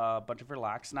off a bunch of her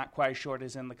locks. Not quite as short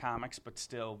as in the comics, but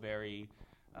still very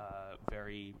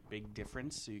big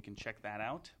difference. So you can check that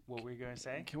out. What were you going to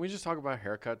say? Can we just talk about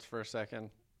haircuts for a second?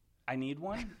 I need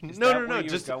one. No.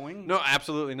 Just going? No,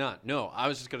 absolutely not. No, I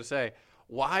was just going to say,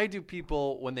 why do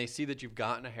people, when they see that you've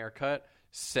gotten a haircut,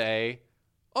 say,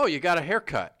 "Oh, you got a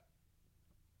haircut"?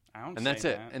 I don't. And say that's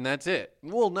that. it. And that's it.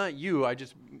 Well, not you.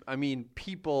 I mean,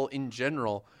 people in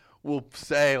general will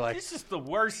say like, "This is the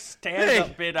worst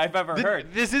stand-up bit I've ever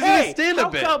heard." This isn't a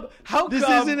stand-up bit. How this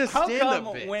come, isn't a how stand-up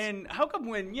come bit. How come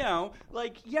when you know,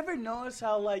 like, you ever notice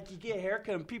how like you get a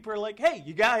haircut and people are like, "Hey,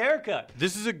 you got a haircut."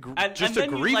 This is And just then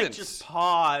a you, grievance. like, just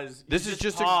pause. This You is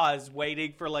just a- pause,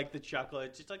 waiting for like the chuckle.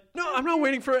 It's just like, No, I'm not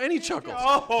waiting for any chuckles.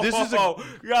 Oh, This is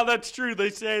yeah, that's true.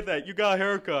 They say that you got a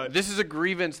haircut. This is a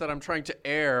grievance that I'm trying to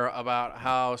air about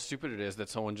how stupid it is that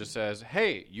someone just says,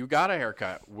 "Hey, you got a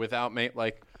haircut," without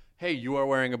like, "Hey, you are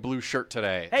wearing a blue shirt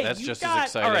today." Hey, that's you just got, as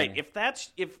exciting. All right,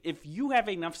 if you have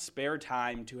enough spare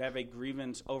time to have a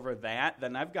grievance over that,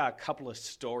 then I've got a couple of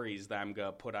stories that I'm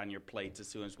gonna put on your plates as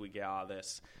soon as we get out of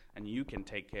this, and you can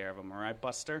take care of them. All right,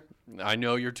 Buster? I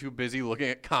know you're too busy looking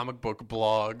at comic book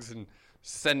blogs and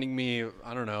sending me,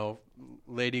 I don't know,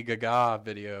 Lady Gaga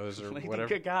videos or Lady whatever.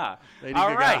 Gaga. Lady All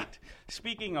Gaga. right.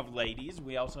 Speaking of ladies,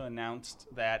 we also announced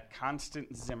that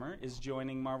Constance Zimmer is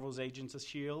joining Marvel's Agents of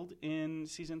S.H.I.E.L.D. in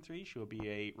Season 3. She'll be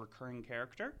a recurring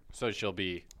character. So she'll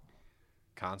be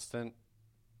constant.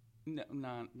 No,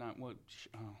 not what.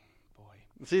 Oh,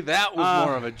 boy. See, that was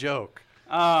more of a joke.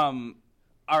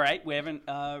 All right, we haven't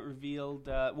revealed.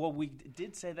 Well, we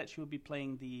did say that she would be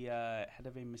playing the head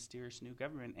of a mysterious new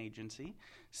government agency.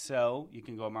 So you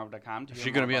can go to Marvel.com to Is hear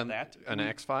she more going to be about on that. an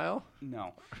X-File?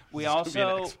 No. We Is this gonna be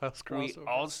an also X-Files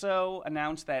crossover?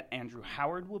 announced that Andrew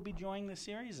Howard will be joining the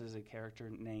series as a character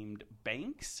named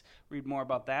Banks. Read more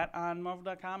about that on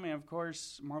Marvel.com. And, of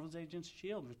course, Marvel's Agents of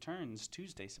S.H.I.E.L.D. returns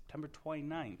Tuesday, September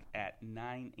 29th at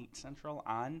 9/8 Central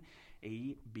on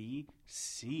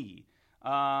ABC.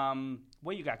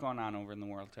 What you got going on over in the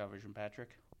world of television, Patrick?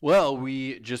 Well,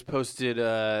 we just posted.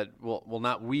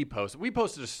 Not we posted. We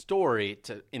posted a story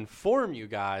to inform you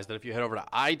guys that if you head over to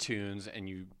iTunes and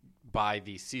you buy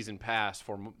the season pass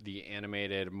for the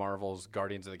animated Marvel's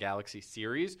Guardians of the Galaxy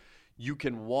series, you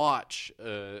can watch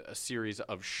a series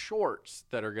of shorts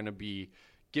that are going to be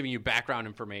giving you background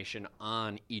information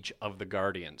on each of the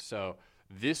Guardians. So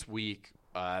this week,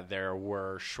 there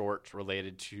were shorts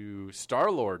related to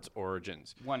Star-Lord's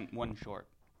origins. One short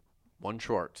One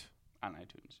short. on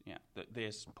iTunes. Yeah, they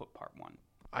just put part one.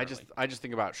 I just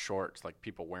think about shorts, like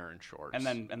people wearing shorts. And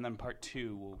then part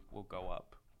two will go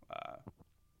up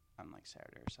on like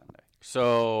Saturday or Sunday.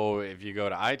 So if you go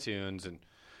to iTunes and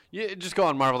you just go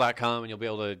on Marvel.com and you'll be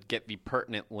able to get the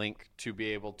pertinent link to be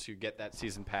able to get that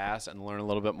season pass and learn a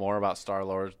little bit more about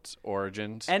Star-Lord's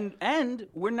origins. And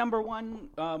we're number one.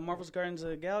 Marvel's Guardians of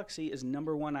the Galaxy is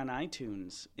number one on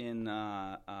iTunes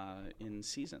in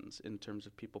seasons in terms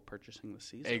of people purchasing the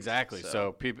season. Exactly.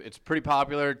 So it's pretty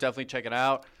popular. Definitely check it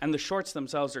out. And the shorts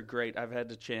themselves are great. I've had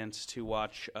the chance to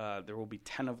watch. There will be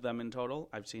 10 of them in total.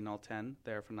 I've seen all 10.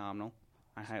 They're phenomenal.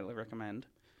 I highly recommend.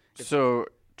 So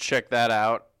check that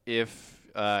out. If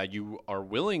you are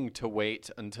willing to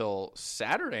wait until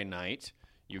Saturday night,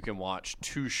 you can watch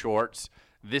two shorts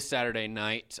this Saturday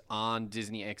night on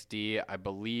Disney XD, I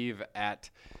believe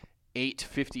at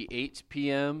 8:58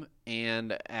 p.m.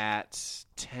 and at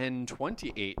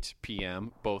 10:28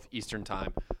 p.m., both Eastern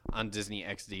Time, on Disney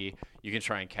XD. You can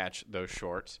try and catch those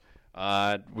shorts.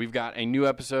 We've got a new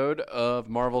episode of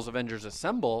Marvel's Avengers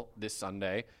Assemble this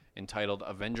Sunday entitled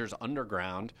Avengers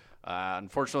Underground.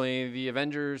 Unfortunately, the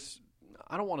Avengers,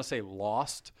 I don't want to say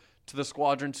lost to the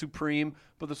Squadron Supreme,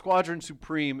 but the Squadron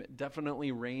Supreme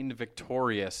definitely reigned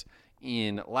victorious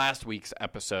in last week's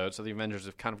episode, so the Avengers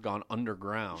have kind of gone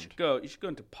underground. You should go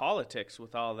into politics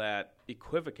with all that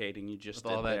equivocating you just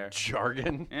did all that there.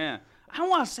 Jargon. Yeah. I don't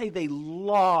want to say they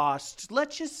lost.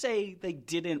 Let's just say they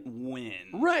didn't win.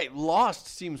 Right. Lost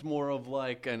seems more of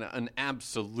like an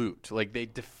absolute. Like they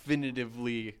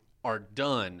definitively are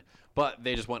done, but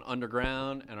they just went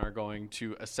underground and are going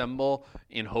to assemble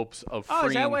in hopes of freeing Thor.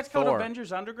 Is that why it's called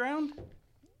Avengers Underground?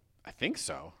 I think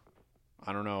so.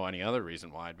 I don't know any other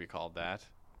reason why it'd be called that.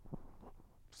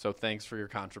 So thanks for your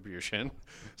contribution.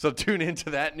 So tune into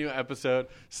that new episode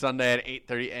Sunday at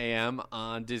 8:30 a.m.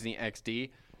 on Disney XD.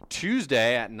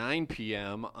 Tuesday at 9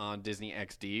 p.m. on Disney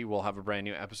XD, we'll have a brand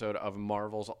new episode of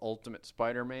Marvel's Ultimate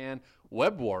Spider-Man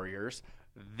Web Warriors.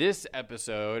 This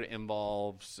episode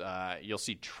involves, you'll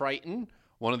see Triton,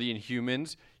 one of the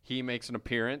Inhumans. He makes an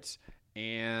appearance.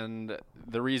 And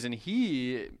the reason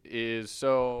he is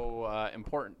so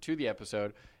important to the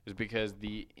episode is because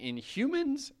the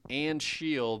Inhumans and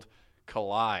S.H.I.E.L.D.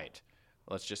 collide.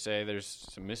 Let's just say there's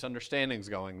some misunderstandings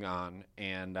going on,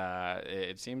 and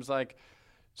it seems like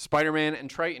Spider-Man and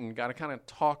Triton got to kind of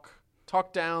talk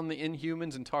down the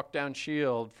Inhumans and talk down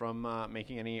S.H.I.E.L.D. from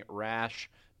making any rash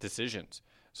decisions.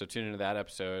 So tune into that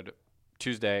episode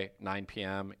Tuesday, 9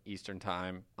 p.m. Eastern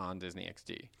Time on Disney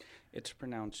XD. It's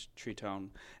pronounced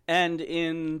Tritone. And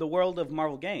in the world of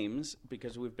Marvel games,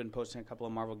 because we've been posting a couple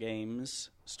of Marvel games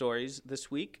stories this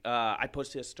week, I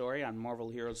posted a story on Marvel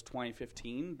Heroes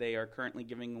 2015. They are currently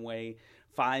giving away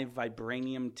 5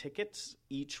 Vibranium tickets,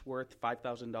 each worth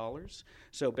 $5,000.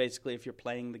 So basically, if you're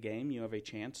playing the game, you have a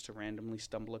chance to randomly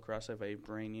stumble across a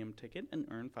Vibranium ticket and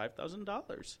earn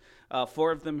 $5,000.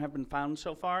 4 of them have been found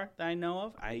so far that I know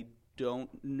of. I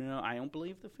don't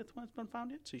believe the 5th one's been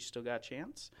found yet, so you still got a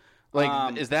chance.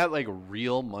 Like, is that like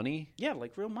real money? Yeah,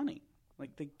 like real money.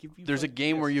 Like they give you. There's a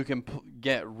game where you can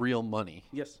get real money.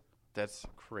 Yes. That's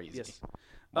crazy. Yes.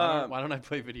 Why don't I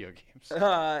play video games?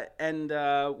 And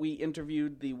we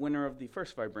interviewed the winner of the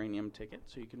first Vibranium ticket,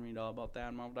 so you can read all about that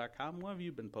on M.O.D.O.K. What have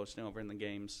you been posting over in the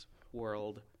games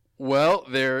world? Well,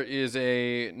 there is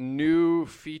a new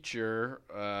feature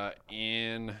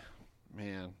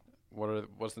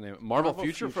what's the name? Marvel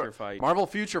Future Fight. Marvel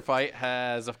Future Fight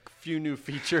has a few new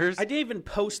features. I didn't even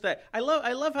post that. I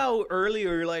love how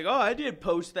earlier you're like, oh, I did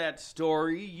post that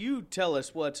story. You tell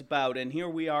us what it's about. And here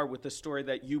we are with the story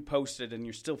that you posted, and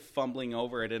you're still fumbling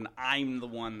over it, and I'm the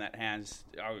one that has.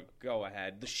 Go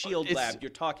ahead. The S.H.I.E.L.D. Lab.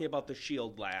 You're talking about the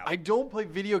S.H.I.E.L.D. Lab. I don't play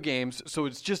video games, so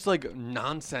it's just like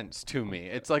nonsense to me.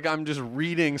 It's like I'm just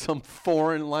reading some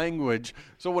foreign language.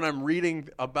 So when I'm reading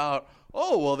about,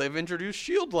 oh, well, they've introduced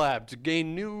S.H.I.E.L.D. Lab to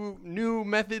gain new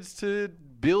methods to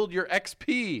build your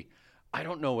XP. I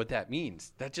don't know what that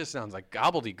means. That just sounds like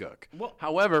gobbledygook. Well,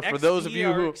 however, for those of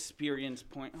you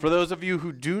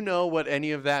who do know what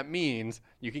any of that means,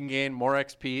 you can gain more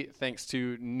XP thanks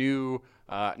to new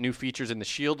features in the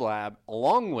S.H.I.E.L.D. Lab,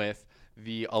 along with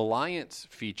the Alliance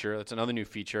feature. That's another new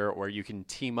feature where you can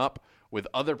team up with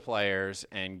other players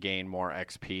and gain more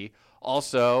XP.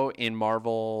 Also, in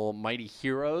Marvel Mighty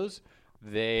Heroes,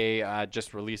 they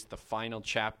just released the final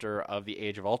chapter of the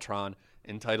Age of Ultron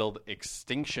entitled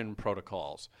Extinction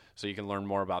Protocols. So you can learn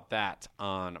more about that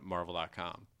on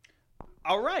Marvel.com.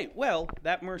 All right. Well,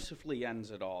 that mercifully ends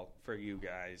it all for you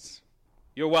guys.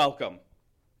 You're welcome.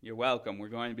 You're welcome. We're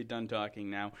going to be done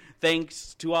talking now.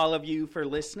 Thanks to all of you for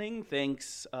listening.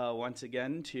 Thanks once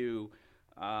again to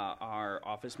our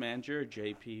office manager,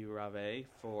 JP Rave,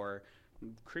 for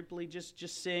creepily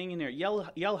just saying in there. Yell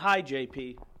hi,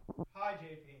 JP. Hi,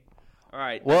 JP. All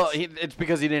right. Well, it's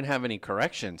because he didn't have any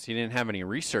corrections. He didn't have any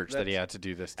research that he had to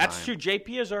do this time. That's true.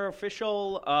 JP is our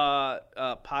official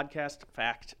podcast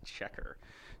fact checker.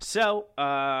 So,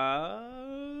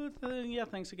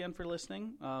 thanks again for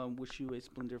listening. Wish you a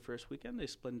splendiferous weekend, a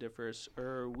splendiferous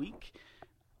week.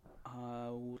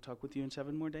 We'll talk with you in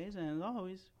 7 more days. And as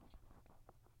always,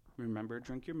 remember,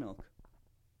 drink your milk.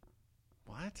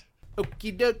 What?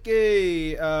 Okie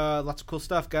dokie. Lots of cool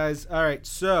stuff, guys. All right,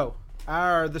 so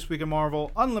our This Week in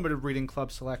Marvel Unlimited Reading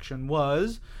Club selection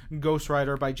was Ghost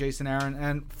Rider by Jason Aaron.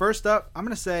 And first up, I'm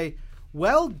going to say,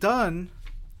 well done,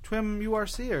 Twim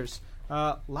URCers.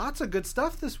 Lots of good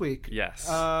stuff this week. Yes.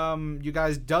 You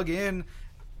guys dug in.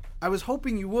 I was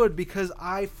hoping you would because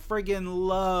I friggin'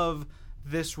 love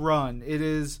this run. It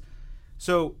is...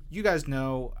 So, you guys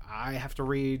know I have to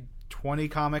read 20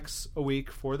 comics a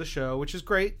week for the show, which is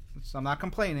great. So I'm not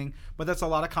complaining, but that's a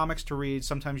lot of comics to read.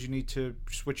 Sometimes you need to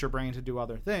switch your brain to do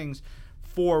other things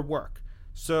for work.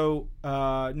 So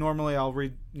normally I'll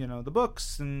read, the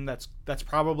books, and that's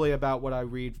probably about what I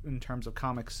read in terms of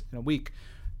comics in a week.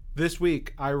 This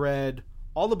week I read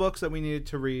all the books that we needed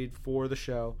to read for the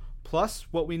show, plus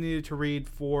what we needed to read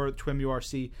for TWIM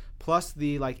URC, plus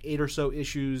the 8 or so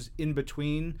issues in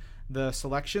between the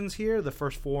selections here, the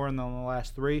first 4 and then the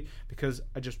last 3, because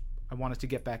I wanted to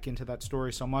get back into that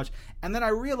story so much. And then I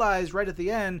realized right at the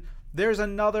end, there's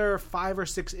another 5 or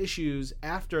 6 issues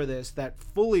after this that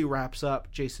fully wraps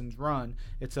up Jason's run.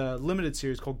 It's a limited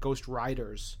series called Ghost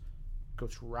Riders,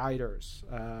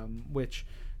 which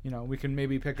we can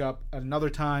maybe pick up at another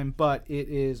time, but it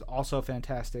is also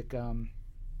fantastic.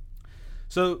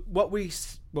 So what we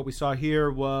saw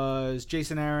here was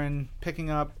Jason Aaron picking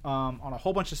up on a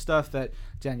whole bunch of stuff that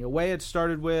Daniel Way had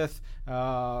started with,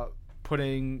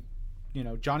 putting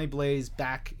Johnny Blaze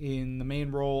back in the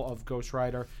main role of Ghost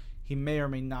Rider. He may or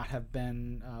may not have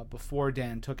been before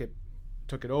Dan took it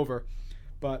over,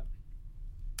 but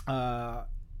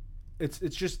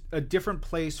it's just a different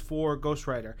place for Ghost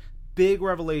Rider. Big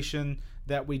revelation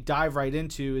that we dive right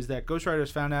into is that Ghost Rider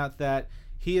has found out that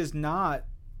he is not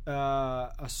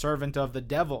a servant of the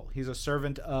devil. He's a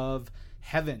servant of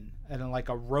heaven, and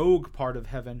a rogue part of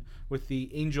heaven with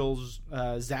the angels,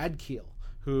 Zadkiel,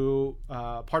 who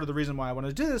part of the reason why I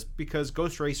wanted to do this, because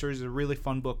Ghost Racers is a really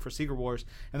fun book for Secret Wars,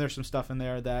 and there's some stuff in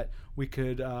there that we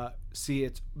could see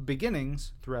its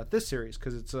beginnings throughout this series,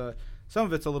 because some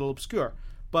of it's a little obscure.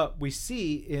 But we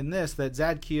see in this that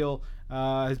Zadkiel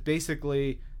is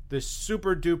basically this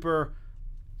super duper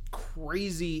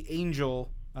crazy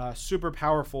angel, super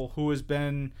powerful, who has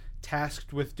been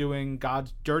tasked with doing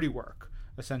God's dirty work,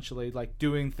 essentially,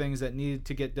 doing things that needed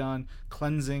to get done,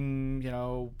 cleansing,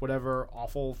 whatever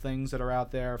awful things that are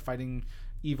out there, fighting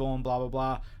evil and blah, blah,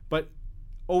 blah. But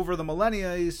over the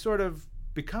millennia, he's sort of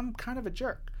become kind of a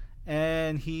jerk.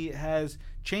 And he has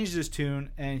changed his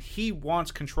tune, and he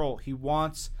wants control. He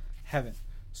wants heaven.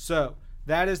 So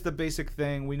that is the basic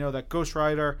thing. We know that Ghost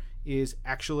Rider is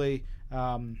actually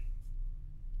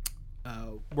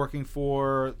working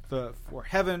for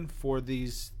heaven, for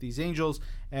these angels,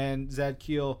 and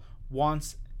Zadkiel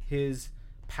wants his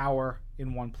power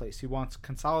in one place. He wants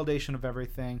consolidation of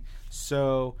everything.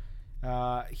 So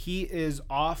he is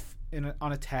off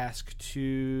on a task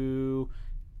to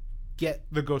get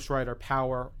the Ghost Rider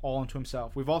power all into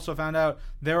himself. We've also found out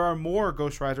there are more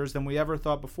Ghost Riders than we ever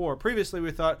thought before. Previously,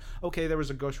 we thought, okay, there was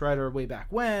a Ghost Rider way back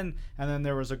when, and then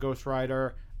there was a Ghost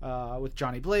Rider with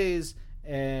Johnny Blaze,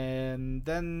 and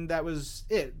then that was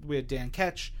it. We had Dan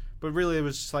Ketch, but really it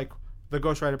was just the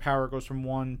Ghost Rider power goes from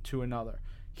one to another.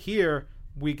 Here,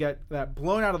 we get that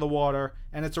blown out of the water,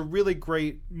 and it's a really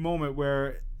great moment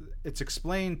where it's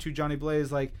explained to Johnny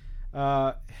Blaze,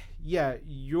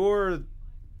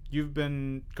 you've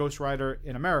been Ghost Rider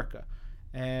in America,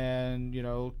 and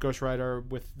Ghost Rider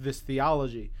with this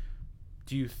theology.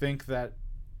 Do you think that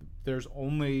there's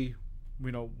only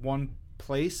one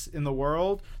place in the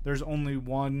world, there's only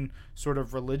one sort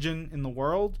of religion in the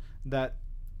world that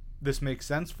this makes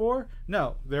sense for?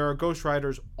 No, there are Ghost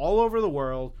Riders all over the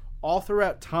world, all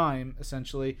throughout time,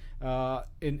 essentially,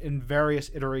 in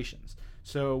various iterations.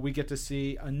 So we get to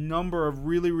see a number of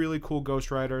really, really cool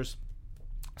Ghost Riders.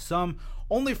 Some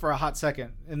only for a hot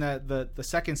second. In the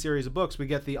second series of books, we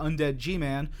get the undead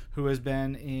G-Man, who has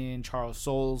been in Charles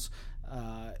Soule's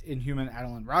Inhuman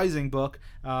Adeline Rising book.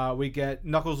 We get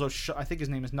Knuckles I think his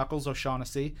name is Knuckles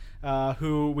O'Shaughnessy,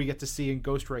 who we get to see in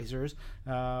Ghost Racers.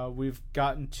 We've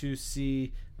gotten to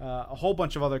see a whole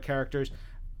bunch of other characters.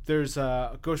 There's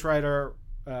a Ghost Rider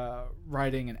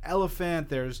riding an elephant.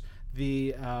 There's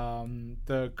the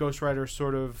Ghost Rider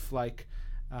sort of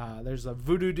there's a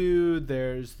voodoo dude.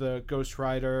 There's the Ghost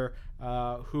Rider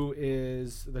who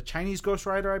is the Chinese Ghost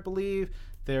Rider, I believe.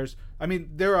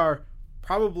 There are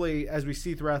probably, as we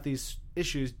see throughout these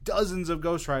issues, dozens of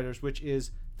Ghost Riders, which is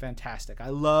fantastic. I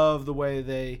love the way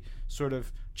they sort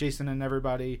of, Jason and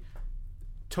everybody,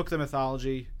 took the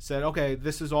mythology, said, okay,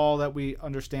 this is all that we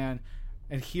understand,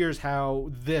 and here's how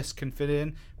this can fit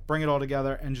in. Bring it all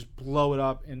together and just blow it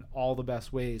up in all the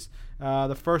best ways.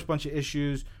 The first bunch of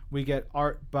issues, we get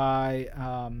art by,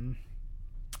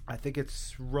 I think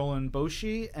it's Roland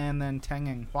Boshi and then Tang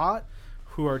Eng Huat,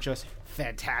 who are just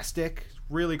fantastic.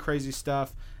 Really crazy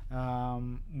stuff.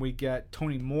 We get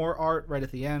Tony Moore art right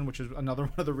at the end, which is another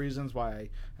one of the reasons why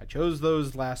I chose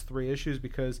those last 3 issues,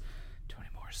 because Tony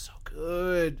Moore is so good.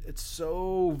 good. It's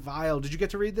so vile. Did you get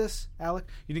to read this, Alec?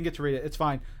 You didn't get to read it. It's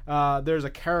fine. There's a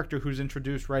character who's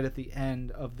introduced right at the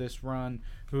end of this run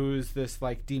who's this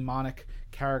like demonic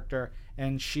character,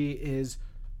 and she is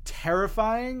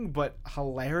terrifying but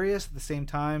hilarious at the same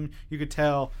time. You could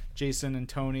tell Jason and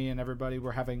Tony and everybody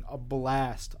were having a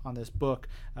blast on this book.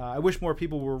 I wish more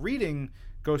people were reading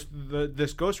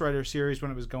this Ghost Rider series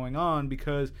when it was going on,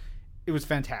 because it was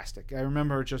fantastic. I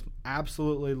remember just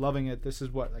absolutely loving it. This is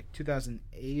what, like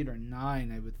 2008 or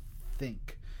 9, I would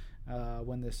think,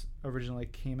 when this originally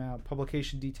came out.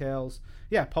 Publication details.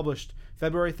 Yeah, published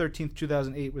February 13th,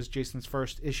 2008 was Jason's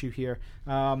first issue here.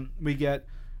 We get,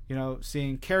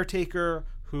 seeing Caretaker,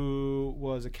 who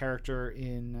was a character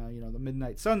in, the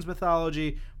Midnight Suns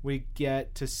mythology. We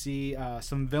get to see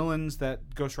some villains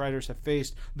that Ghost Riders have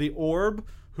faced. The Orb,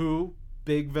 who,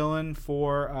 big villain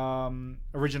for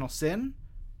Original Sin,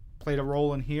 played a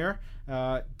role in here.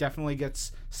 Definitely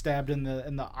gets stabbed in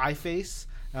the eye face,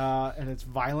 and it's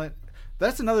violent.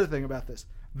 That's another thing about this.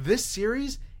 This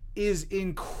series is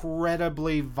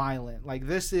incredibly violent. Like,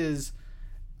 this is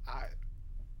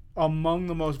among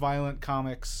the most violent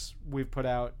comics we've put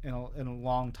out in a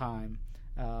long time.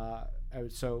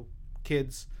 So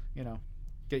kids,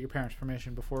 get your parents'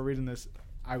 permission before reading this,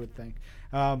 I would think.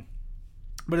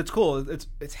 But it's cool.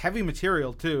 It's heavy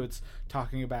material too. It's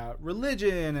talking about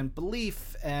religion and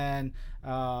belief and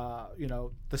the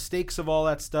stakes of all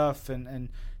that stuff. And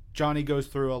Johnny goes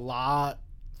through a lot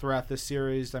throughout this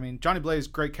series. I mean, Johnny Blaze,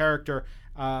 great character.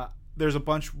 There's a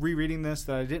bunch rereading this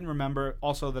that I didn't remember.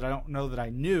 Also, that I don't know that I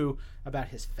knew about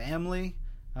his family.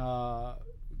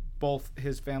 Both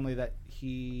his family that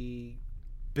he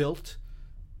built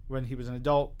when he was an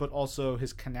adult, but also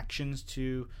his connections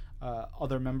to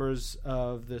other members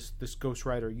of this Ghost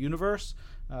Rider universe.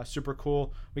 Super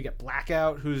cool. We get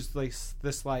Blackout, who's like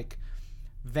this like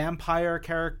vampire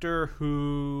character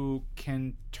who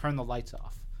can turn the lights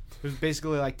off. Who's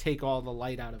basically like take all the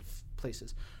light out of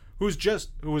places. Who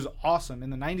was awesome. In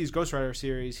the 90s Ghost Rider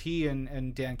series, he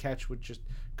and Dan Ketch would just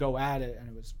go at it, and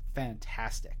it was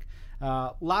fantastic.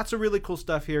 Lots of really cool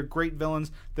stuff here. Great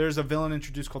villains. There's a villain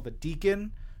introduced called the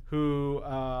Deacon, who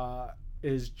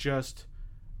is just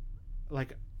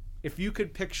like, if you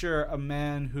could picture a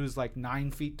man who's like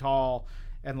 9 feet tall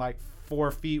and like 4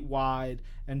 feet wide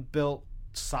and built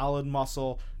solid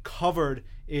muscle, covered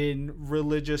in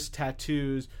religious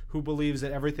tattoos, who believes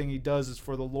that everything he does is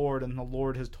for the Lord, and the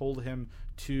Lord has told him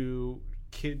to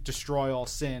destroy all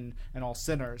sin and all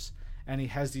sinners, and he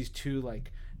has these 2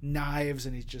 like knives,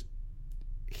 and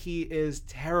he is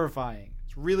terrifying.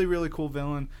 It's really, really cool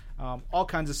villain. All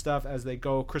kinds of stuff as they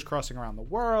go crisscrossing around the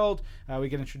world. We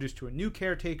get introduced to a new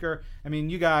caretaker. I mean,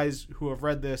 you guys who have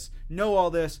read this know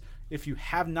all this. If you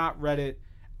have not read it,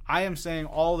 I am saying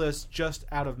all this just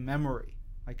out of memory.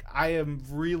 Like, I am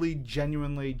really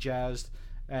genuinely jazzed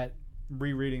at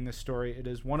rereading this story. It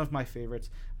is one of my favorites,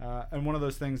 and one of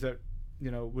those things that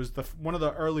was one of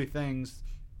the early things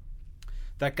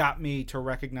that got me to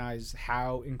recognize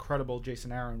how incredible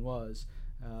Jason Aaron was,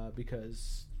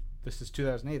 because this is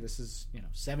 2008. This is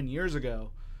 7 years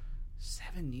ago.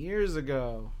 7 years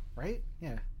ago, right?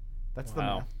 Yeah, that's the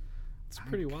math. It's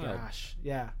pretty wild. Gosh,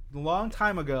 yeah, a long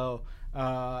time ago,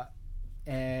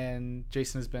 and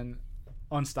Jason has been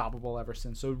unstoppable ever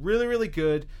since. So really, really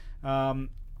good.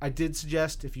 I did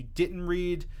suggest, if you didn't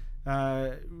read,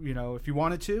 if you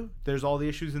wanted to, there's all the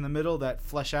issues in the middle that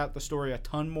flesh out the story a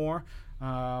ton more.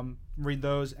 Read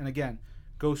those. And again,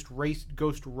 Ghost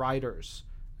Riders.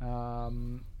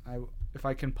 If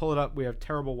I can pull it up, we have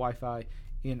terrible Wi-Fi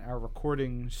in our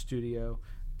recording studio,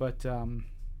 but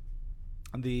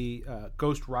the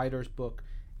Ghost Riders book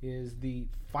is the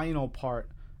final part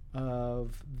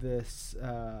of this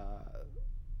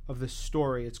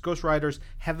story. It's Ghost Riders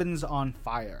Heavens on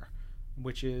Fire,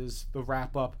 which is the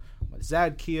wrap up with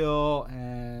Zadkiel,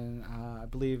 and I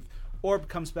believe Orb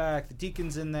comes back, the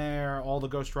Deacon's in there, all the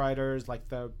Ghost Riders,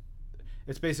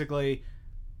 it's basically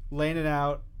laying it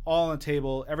out all on the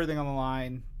table, everything on the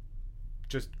line,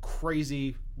 just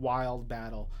crazy wild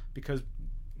battle, because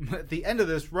at the end of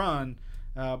this run,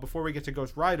 before we get to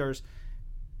Ghost Riders,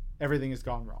 everything has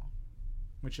gone wrong,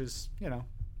 which is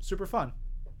super fun.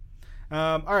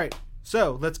 All right,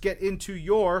 so let's get into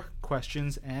your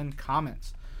questions and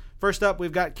comments. First up,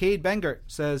 we've got Cade Bengert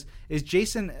says, "Is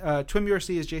Jason Twim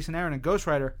URC is Jason Aaron and Ghost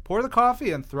Rider? Pour the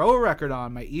coffee and throw a record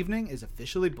on. My evening is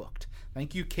officially booked."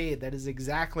 Thank you, Cade. That is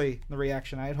exactly the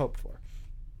reaction I had hoped for.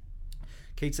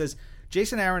 Cade says,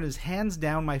 Jason Aaron is hands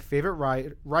down my favorite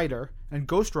writer, and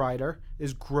Ghost Rider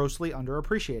is grossly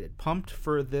underappreciated. Pumped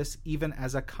for this even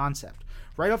as a concept.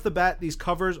 Right off the bat, these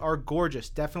covers are gorgeous.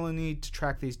 Definitely need to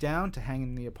track these down to hang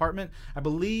in the apartment. I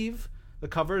believe the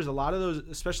covers, a lot of those,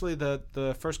 especially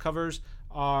the first covers,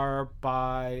 are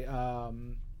by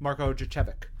Marko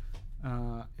Jacevic,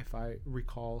 if I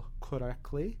recall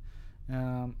correctly.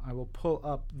 I will pull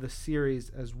up the series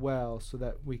as well so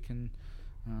that we can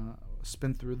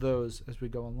spin through those as we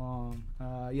go along.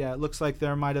 It looks like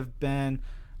there might have been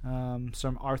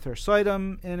some Arthur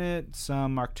Sidum in it,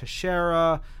 some Mark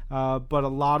Teixeira, but a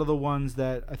lot of the ones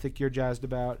that I think you're jazzed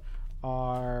about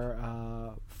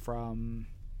are from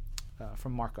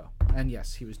Marco. And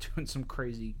yes, he was doing some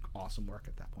crazy, awesome work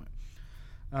at that point.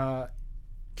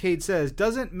 Cade says,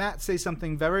 doesn't Matt say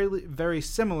something very, very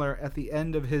similar at the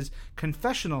end of his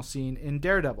confessional scene in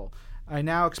Daredevil? I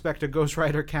now expect a Ghost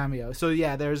Rider cameo. So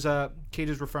yeah, there's Cade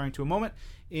is referring to a moment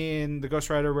in the Ghost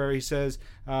Rider where he says,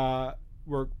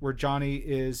 where Johnny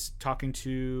is talking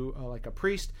to like a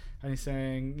priest, and he's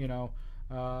saying,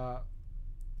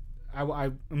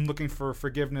 I'm looking for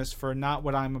forgiveness for not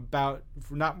what I'm about,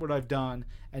 for not what I've done,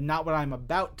 and not what I'm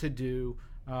about to do.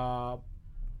 But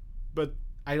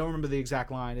I don't remember the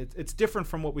exact line. It's different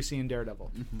from what we see in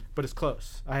Daredevil, but it's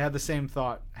close. I had the same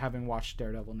thought having watched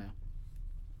Daredevil now.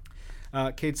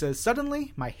 Cade says,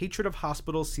 suddenly, my hatred of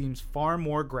hospitals seems far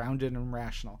more grounded and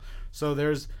rational. So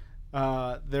there's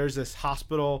this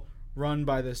hospital run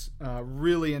by this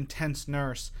really intense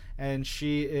nurse, and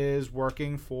she is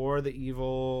working for the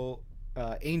evil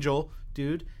angel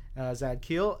dude, Zad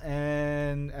Keel,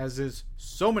 and as is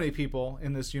so many people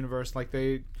in this universe, like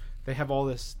they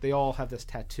all have this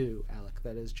tattoo, Alec,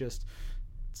 that is just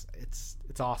it's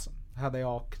awesome how they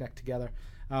all connect together.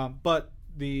 But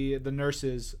the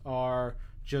nurses are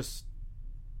just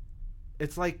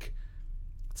it's like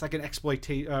an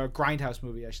grindhouse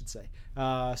movie, I should say.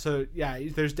 So yeah,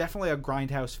 there's definitely a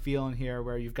grindhouse feel in here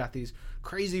where you've got these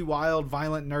crazy, wild,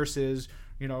 violent nurses,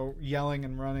 yelling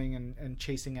and running and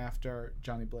chasing after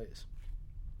Johnny Blaze.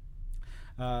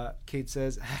 Kate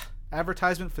says,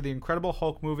 advertisement for the Incredible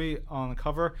Hulk movie on the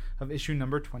cover of issue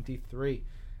number 23.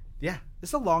 Yeah, this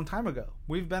is a long time ago.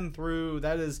 We've been through,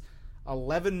 that is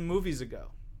 11 movies ago.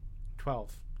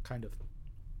 12, kind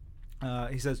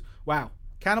of. He says, wow,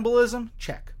 cannibalism?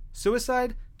 Check.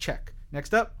 Suicide? Check.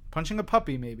 Next up, punching a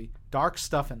puppy, maybe. Dark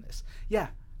stuff in this. Yeah,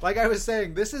 like I was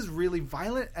saying, this is really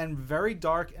violent and very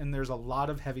dark, and there's a lot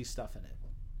of heavy stuff in it.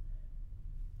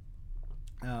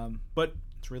 But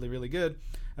it's really, really good.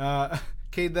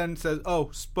 Cade then says,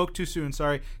 spoke too soon,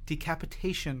 sorry.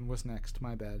 Decapitation was next,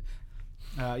 my bad.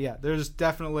 Yeah, there's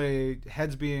definitely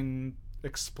heads being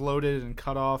exploded and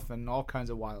cut off and all kinds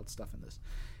of wild stuff in this.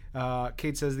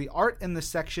 Cade says the art in the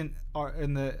section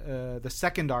in the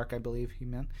second arc, I believe he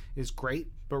meant, is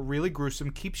great, but really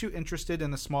gruesome. Keeps you interested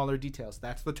in the smaller details.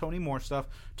 That's the Tony Moore stuff.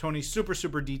 Tony's super,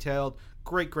 super detailed.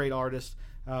 Great artist.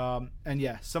 And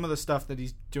yeah, some of the stuff that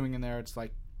he's doing in there, it's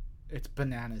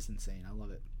bananas insane. I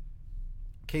love it.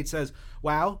 Kate says,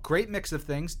 wow, great mix of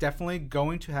things. Definitely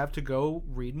going to have to go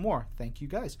read more. Thank you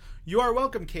guys. You are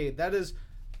welcome, Kate. That is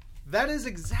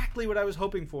exactly what I was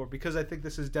hoping for, because I think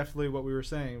this is definitely what we were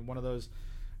saying. One of those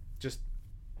just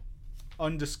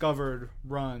undiscovered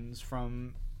runs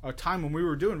from a time when we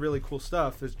were doing really cool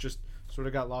stuff is just sort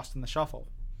of got lost in the shuffle.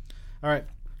 All right.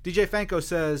 DJ Fanko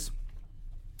says,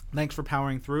 thanks for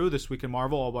powering through this week in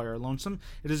Marvel all by our lonesome.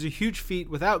 It is a huge feat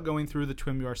without going through the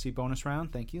Twim URC bonus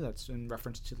round. Thank you. That's in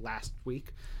reference to last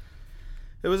week.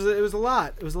 It was a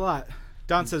lot. It was a lot.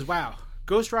 Don says, wow,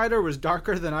 Ghost Rider was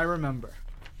darker than I remember.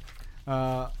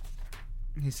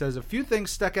 He says, a few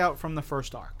things stuck out from the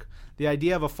first arc. The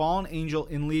idea of a fallen angel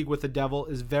in league with the devil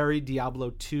is very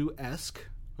Diablo 2-esque.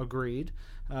 Agreed.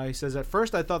 He says, at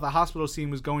first I thought the hospital scene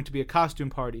was going to be a costume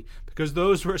party because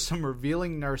those were some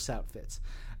revealing nurse outfits.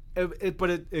 But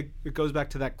it goes back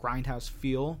to that grindhouse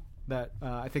feel that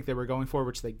I think they were going for,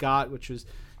 which they got, which was,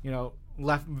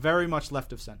 very much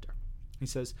left of center. He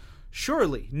says,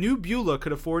 surely, New Beulah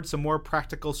could afford some more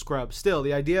practical scrub. Still,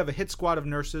 the idea of a hit squad of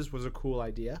nurses was a cool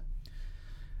idea.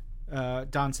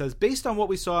 Don says, based on what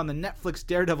we saw in the Netflix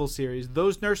Daredevil series,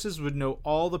 those nurses would know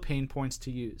all the pain points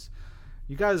to use.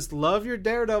 You guys love your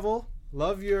Daredevil.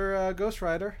 Love your Ghost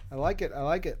Rider. I like it.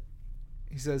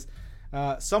 He says,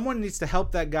 someone needs to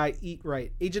help that guy eat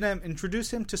right. Agent M,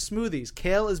 introduce him to smoothies.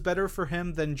 Kale is better for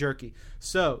him than jerky.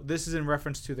 So, this is in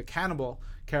reference to the cannibal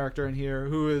character in here,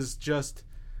 who is just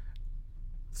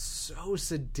so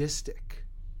sadistic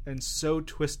and so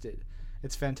twisted.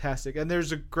 It's fantastic. And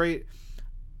there's a great,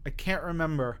 I can't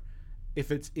remember if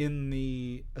it's in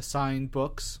the assigned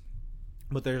books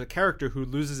but there's a character who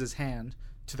loses his hand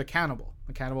to the cannibal.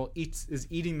 The cannibal is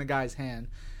eating the guy's hand,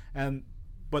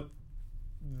 but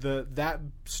that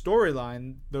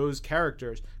storyline, those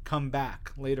characters come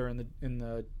back later in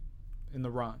the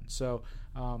run. So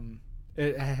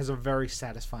it has a very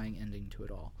satisfying ending to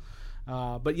it all.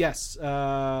 But yes,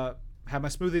 had my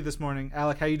smoothie this morning.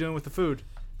 Alec, how you doing with the food?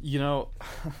 You know,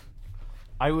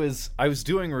 I was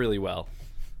doing really well.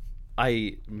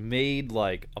 I made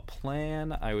like a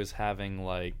plan. I was having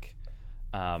like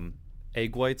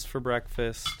egg whites for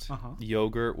breakfast,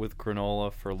 yogurt with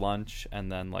granola for lunch,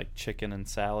 and then like chicken and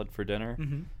salad for dinner.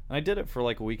 And I did it for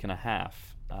like a week and a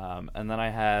half. And then I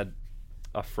had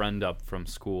a friend up from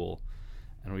school,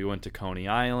 and we went to Coney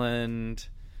Island,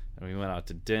 and we went out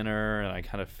to dinner, and I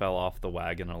kind of fell off the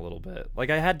wagon a little bit. Like,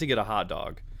 I had to get a hot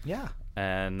dog. Yeah.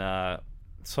 And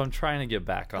so I'm trying to get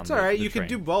back on. That's all right. The you train.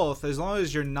 can do both as long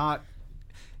as you're not.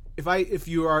 If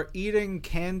you are eating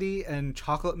candy and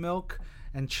chocolate milk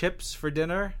and chips for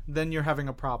dinner, then you're having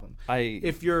a problem.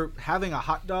 If you're having a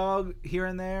hot dog here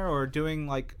and there, or doing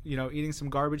like eating some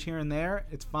garbage here and there,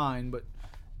 it's fine. But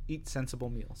eat sensible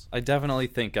meals. I definitely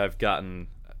think I've gotten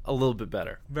a little bit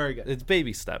better. Very good. It's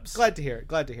baby steps. Glad to hear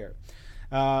it.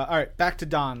 All right, back to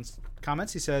Don's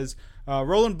comments. He says,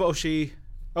 Roland Boschi's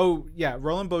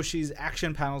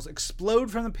action panels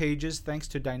explode from the pages thanks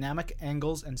to dynamic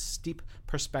angles and steep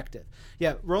perspective.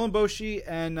 Yeah, Roland Boschi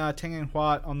and Teng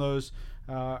Huat on those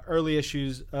early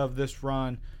issues of this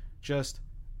run, just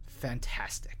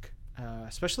fantastic.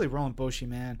 Especially Roland Boschi,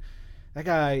 man. That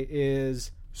guy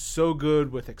is so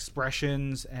good with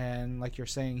expressions and, like you're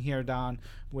saying here, Don,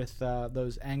 with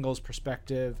those angles,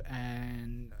 perspective,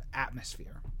 and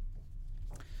atmosphere.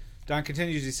 Don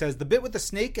continues. He says, the bit with the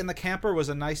snake and the camper was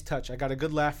a nice touch. I got a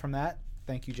good laugh from that.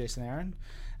 Thank you, Jason Aaron.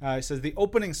 He says, the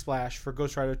opening splash for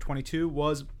Ghost Rider 22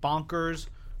 was bonkers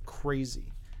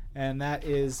crazy. And that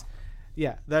is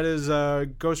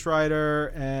Ghost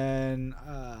Rider and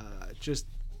just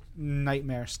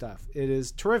nightmare stuff. It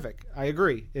is terrific. I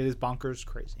agree. It is bonkers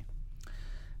crazy.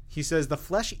 He says, the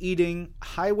flesh-eating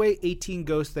Highway 18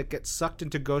 ghosts that get sucked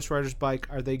into Ghost Rider's bike,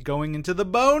 are they going into the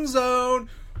bone zone?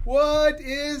 What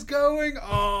is going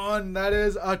on? That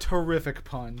is a terrific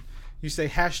pun. You say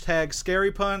hashtag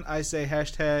scary pun. I say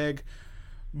hashtag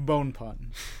bone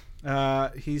pun.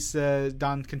 He says,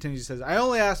 Don continues, he says, I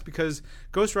only ask because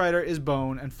Ghost Rider is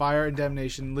bone and fire and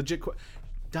damnation legit.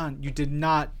 Don, you did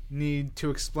not need to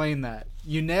explain that.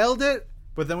 You nailed it,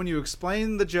 but then when you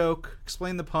explain the joke,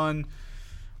 explain the pun,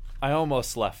 I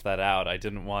almost left that out. I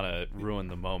didn't want to ruin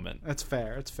the moment. That's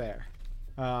fair. It's fair.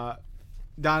 Donna,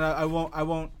 I won't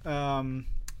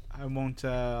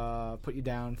put you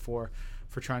down for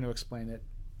trying to explain it.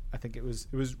 I think it was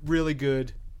really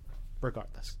good,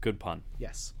 regardless. Good pun.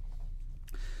 Yes.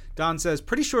 Don says,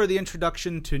 pretty sure the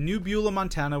introduction to New Beulah,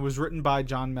 Montana was written by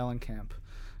John Mellencamp.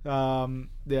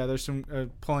 There's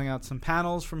some pulling out some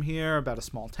panels from here about a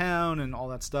small town and all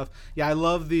that stuff. Yeah, I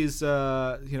love these.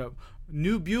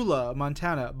 New Beulah,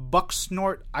 Montana,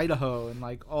 Bucksnort, Idaho, and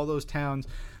like all those towns.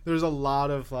 There's a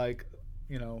lot of like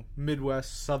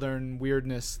Midwest Southern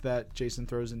weirdness that Jason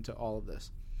throws into all of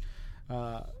this.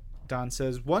 Don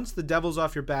says, once the devil's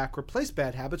off your back, replace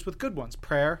bad habits with good ones: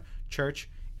 prayer, church,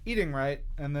 eating right,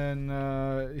 and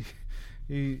then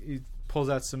he pulls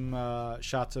out some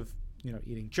shots of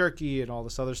eating jerky and all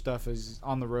this other stuff is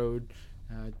on the road.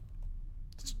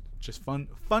 It's just fun,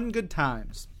 good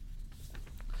times.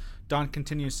 Don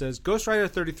continues, says, Ghost Rider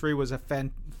 33 was a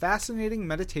fascinating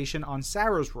meditation on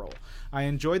Sarah's role. I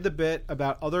enjoyed the bit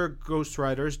about other Ghost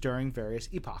Riders during various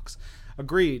epochs.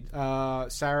 Agreed.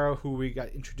 Sarah, who we got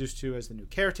introduced to as the new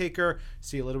caretaker,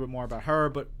 see a little bit more about her,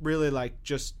 but really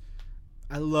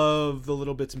I love the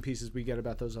little bits and pieces we get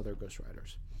about those other Ghost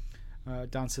Riders.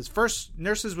 Don says, first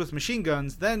nurses with machine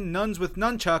guns, then nuns with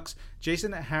nunchucks.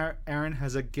 Jason Aaron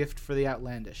has a gift for the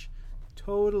outlandish.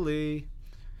 Totally.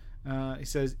 He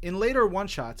says, in later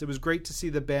one-shots, it was great to see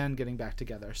the band getting back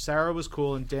together. Sarah was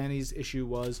cool, and Danny's issue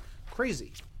was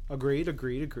crazy. Agreed.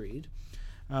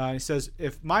 He says,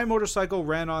 if my motorcycle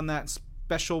ran on that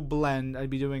special blend, I'd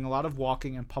be doing a lot of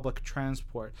walking and public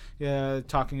transport.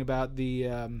 Talking about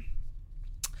the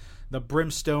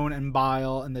brimstone and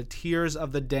bile and the tears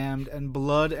of the damned and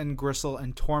blood and gristle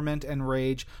and torment and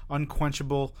rage,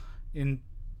 unquenchable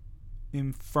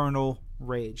infernal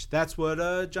rage. That's what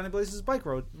Johnny Blaze's bike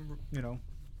road,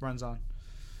 runs on.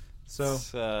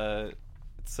 So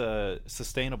it's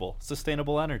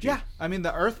sustainable energy. Yeah, I mean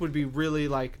the Earth would be really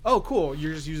like, oh, cool.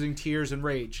 You're just using tears and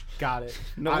rage. Got it.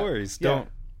 No worries. Yeah.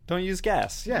 Don't use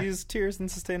gas. Yeah. Use tears and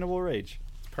sustainable rage.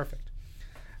 Perfect.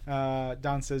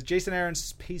 Don says, Jason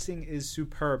Aaron's pacing is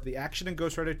superb. The action in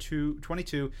Ghost Rider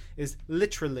 22 is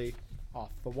literally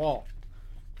off the wall.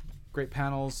 Great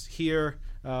panels here,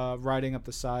 riding up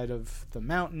the side of the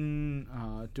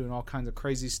mountain, doing all kinds of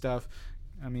crazy stuff.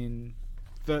 I mean,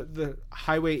 the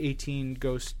Highway 18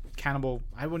 ghost cannibal,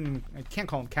 I can't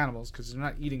call them cannibals because they're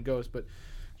not eating ghosts, but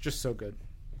just so good.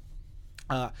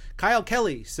 Kyle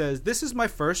Kelly says, this is my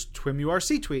first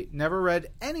TwimURC tweet. Never read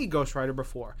any Ghost Rider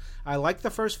before. I like the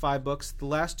first 5 books. The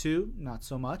last 2, not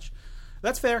so much.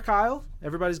 That's fair, Kyle.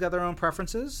 Everybody's got their own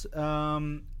preferences.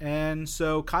 And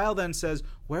so Kyle then says,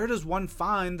 where does one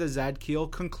find the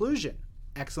Zadkiel conclusion?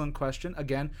 Excellent question.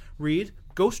 Again, read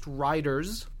Ghost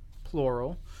Riders,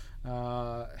 plural,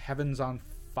 Heavens on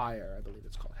Fire, I believe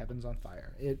it's called. Heavens on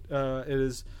Fire. It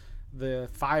is the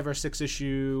 5 or 6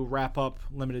 issue wrap-up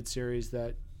limited series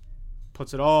that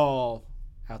puts it all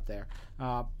out there.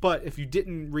 But if you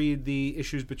didn't read the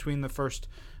issues between the first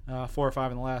 4 or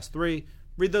 5 and the last 3,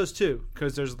 read those too,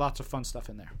 because there's lots of fun stuff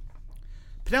in there.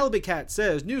 Penelope Cat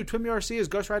says, new TwimURC is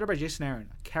Ghost Rider by Jason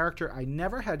Aaron, a character I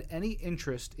never had any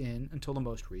interest in until the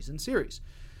most recent series.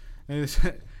 And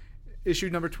issue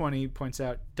number 20 points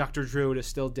out, Dr. Druid is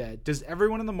still dead. Does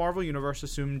everyone in the Marvel Universe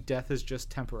assume death is just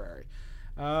temporary?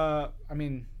 I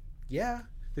mean, yeah.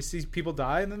 They see people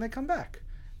die and then they come back.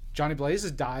 Johnny Blaze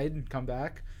has died and come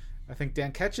back. I think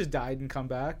Dan Ketch has died and come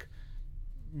back.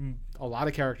 A lot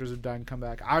of characters have died and come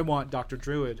back. I want Dr.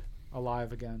 Druid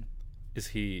alive again. Is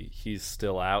he's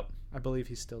still out? I believe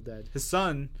he's still dead. His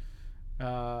son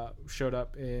showed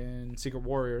up in Secret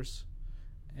Warriors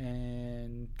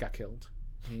and got killed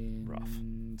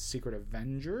in Secret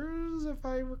Avengers, if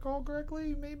I recall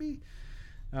correctly, maybe.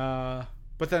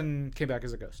 But then came back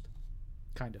as a ghost.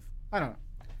 Kind of. I don't know.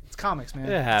 It's comics, man.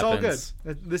 It happens. It's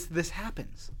all good. This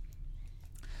happens.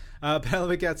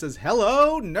 Penelope Cat says,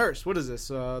 hello, nurse. What is this?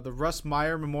 The Russ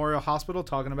Meyer Memorial Hospital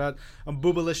talking about a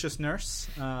boobalicious nurse.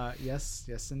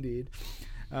 Yes, indeed.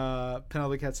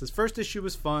 Penelope Cat says, first issue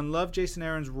was fun. Love Jason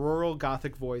Aaron's rural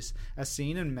gothic voice as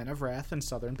seen in Men of Wrath and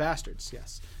Southern Bastards.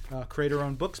 Yes.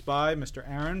 Creator-owned books by Mr.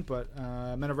 Aaron, but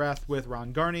Men of Wrath with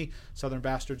Ron Garney, Southern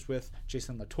Bastards with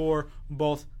Jason Latour,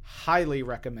 both highly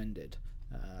recommended.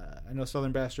 I know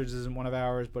Southern Bastards isn't one of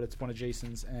ours, but it's one of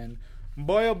Jason's, and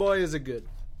boy, oh boy, is it good.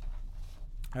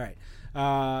 All right.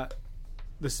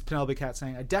 This is Penelope Cat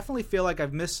saying, I definitely feel like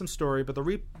I've missed some story, but the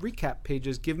recap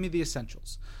pages give me the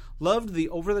essentials. Loved the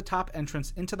over-the-top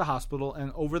entrance into the hospital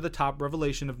and over-the-top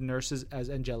revelation of nurses as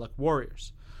angelic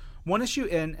warriors. One issue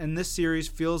in, and this series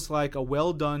feels like a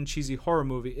well-done, cheesy horror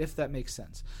movie, if that makes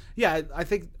sense. Yeah, I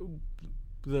think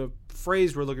the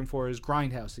phrase we're looking for is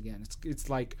grindhouse again. It's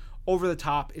like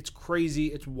over-the-top, it's crazy,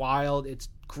 it's wild, it's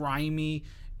grimy,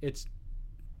 it's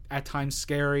at times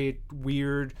scary,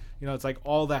 weird. You know, it's like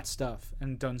all that stuff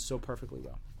and done so perfectly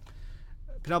well.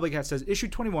 Penelope Cat says, issue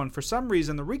 21, for some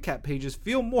reason the recap pages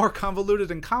feel more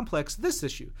convoluted and complex this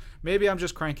issue. Maybe I'm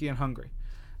just cranky and hungry.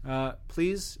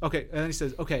 Please? Okay, and then he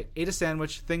says, okay, ate a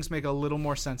sandwich. Things make a little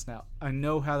more sense now. I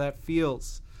know how that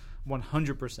feels.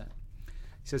 100%.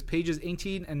 He says, pages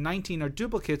 18 and 19 are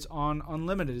duplicates on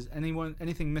Unlimited. Is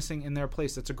anything missing in their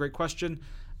place? That's a great question.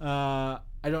 I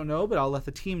don't know, but I'll let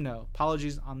the team know.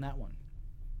 Apologies on that one.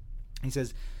 He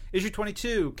says, issue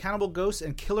 22, cannibal ghosts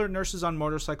and killer nurses on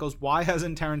motorcycles. Why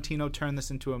hasn't Tarantino turned this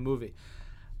into a movie?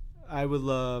 I would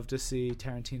love to see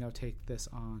Tarantino take this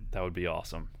on. That would be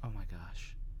awesome. Oh my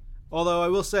gosh. Although I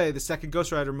will say, the second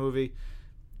Ghost Rider movie,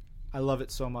 I love it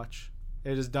so much.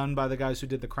 It is done by the guys who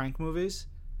did the Crank movies.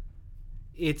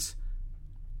 It's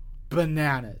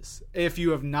bananas. If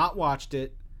you have not watched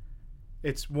it,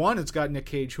 it's got Nick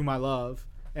Cage, whom I love.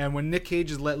 And when Nick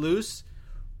Cage is let loose,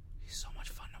 he's so much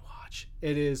fun to watch.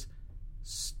 It is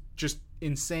just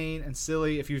insane and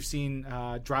silly. If you've seen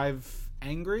Drive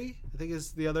Angry, I think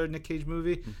is the other Nick Cage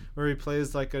movie, where he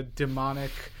plays like a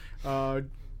demonic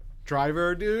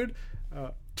driver dude.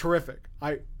 Terrific.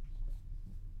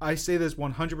 I say this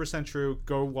 100% true.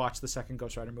 Go watch the second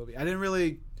Ghost Rider movie.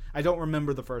 I don't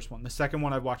remember the first one. The second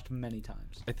one I've watched many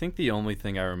times. I think the only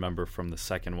thing I remember from the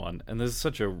second one, and this is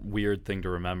such a weird thing to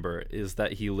remember, is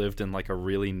that he lived in like a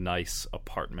really nice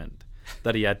apartment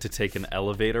that he had to take an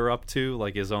elevator up to,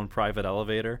 like his own private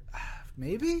elevator.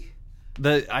 Maybe?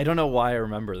 I don't know why I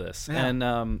remember this. Yeah.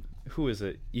 And who is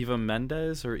it? Eva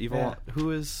Mendes or Eva? Yeah.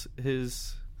 Who is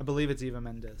his? I believe it's Eva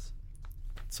Mendes.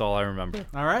 That's all I remember.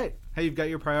 All right. Hey, you've got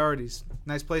your priorities.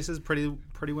 Nice places, pretty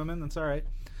women. That's all right.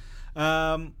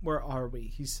 Where are we?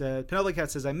 He said, Penelope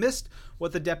Cat says, I missed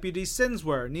what the deputy's sins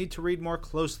were. Need to read more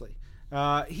closely.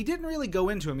 He didn't really go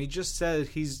into him. He just said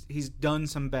he's done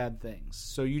some bad things.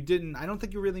 So I don't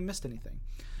think you really missed anything.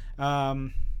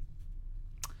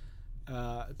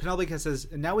 Penelope says,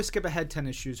 and now we skip ahead 10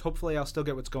 issues. Hopefully I'll still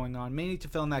get what's going on. May need to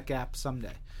fill in that gap someday.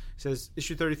 He says,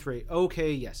 issue 33.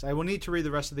 Okay, yes. I will need to read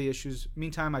the rest of the issues.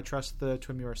 Meantime, I trust the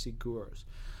Twim URC gurus.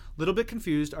 Little bit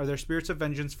confused. Are there spirits of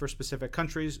vengeance for specific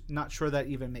countries? Not sure that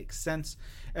even makes sense.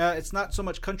 It's not so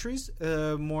much countries,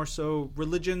 more so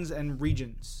religions and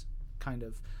regions, kind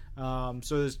of.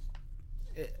 So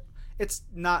it's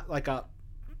not like a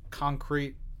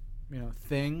concrete,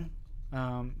 thing.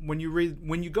 When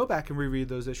you go back and reread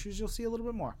those issues, you'll see a little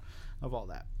bit more of all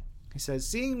that. He says,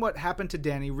 seeing what happened to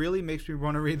Danny really makes me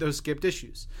want to read those skipped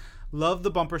issues. Love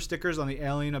the bumper stickers on the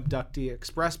Alien Abductee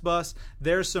Express bus.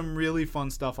 There's some really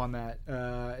fun stuff on that.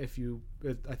 I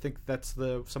think that's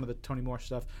some of the Tony Moore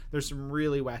stuff. There's some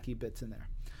really wacky bits in there.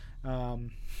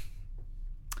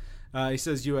 He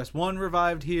says US 1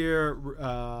 revived here.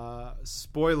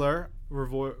 Spoiler,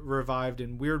 revived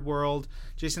in Weird World.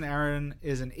 Jason Aaron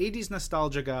is an 80s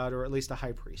nostalgia god, or at least a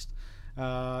high priest.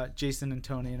 Jason and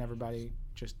Tony and everybody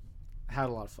just had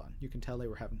a lot of fun. You can tell they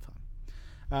were having fun.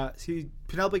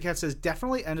 Penelope Cat says,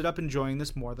 definitely ended up enjoying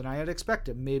this more than I had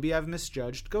expected. Maybe I've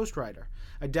misjudged Ghost Rider.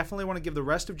 I definitely want to give the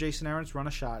rest of Jason Aaron's run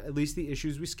a shot, at least the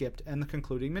issues we skipped and the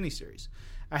concluding miniseries.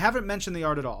 I haven't mentioned the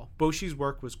art at all. Boshi's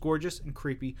work was gorgeous and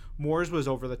creepy. Moore's was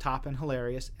over the top and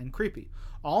hilarious and creepy.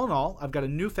 All in all, I've got a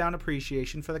newfound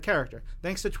appreciation for the character.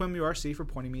 Thanks to Twim URC for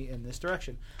pointing me in this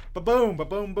direction. Ba-boom,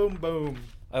 ba-boom, boom, boom.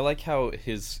 I like how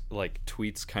his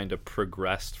tweets kind of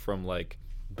progressed from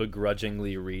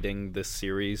begrudgingly reading this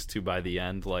series to by the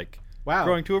end wow,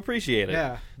 growing to appreciate it.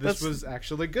 Yeah, this was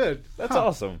actually good. That's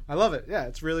awesome. I love it. Yeah,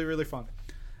 it's really, really fun.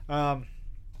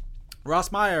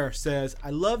 Ross Meyer says, I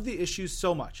love the issues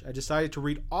so much. I decided to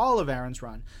read all of Aaron's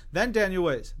run, then Daniel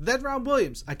Ways, then Rob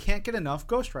Williams. I can't get enough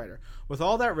Ghost Rider. With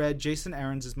all that read, Jason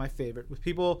Aaron's is my favorite. With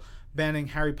people banning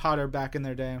Harry Potter back in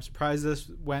their day, I'm surprised this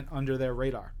went under their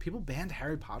radar. People banned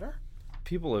Harry Potter?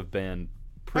 People have banned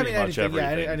pretty much anything,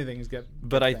 everything. Yeah, anything is good.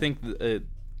 But I think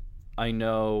I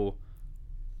know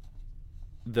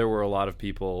there were a lot of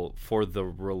people for the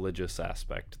religious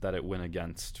aspect that it went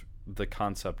against. The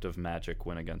concept of magic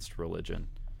went against religion.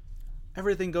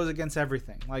 Everything goes against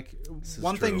everything.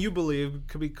 One thing you believe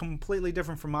could be completely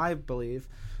different from I believe.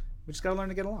 We just got to learn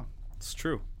to get along. It's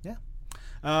true. Yeah.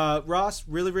 Ross,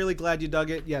 really, really glad you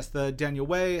dug it. Yes, the Daniel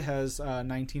Way has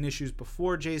 19 issues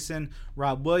before Jason.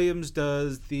 Rob Williams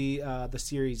does the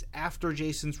series after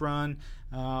Jason's run.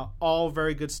 All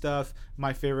very good stuff.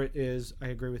 My favorite is, I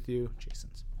agree with you,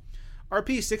 Jason's.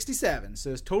 RP67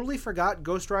 says, totally forgot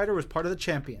Ghost Rider was part of the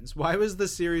Champions. Why was the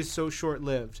series so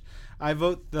short-lived? I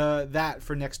vote that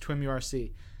for next Twim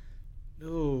URC.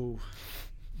 Oh,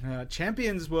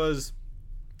 Champions was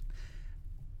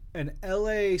an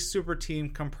LA super team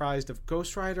comprised of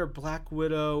Ghost Rider, Black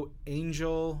Widow,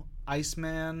 Angel,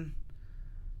 Iceman,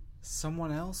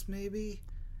 someone else maybe?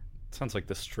 Sounds like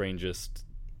the strangest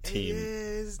team.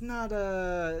 It's not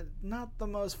the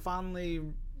most fondly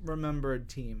remembered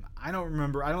team. I don't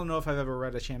know if I've ever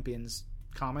read a Champions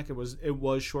comic. It was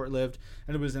short-lived,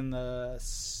 and it was in the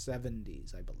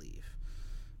 70s, I believe.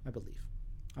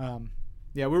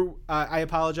 I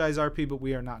apologize, RP, but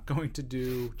we are not going to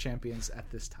do Champions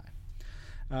at this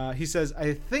time. He says,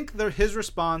 I think his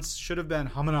response should have been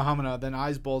humana humana, then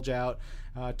eyes bulge out,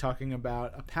 talking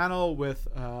about a panel with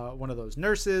one of those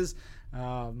nurses.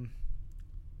 Roland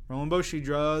Boshi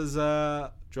draws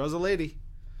a lady.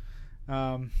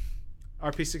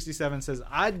 RP67 says,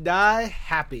 I'd die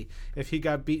happy if he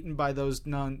got beaten by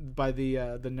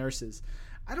the nurses.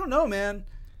 I don't know, man.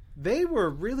 They were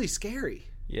really scary.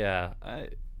 Yeah,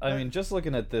 I mean, just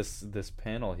looking at this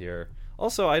panel here.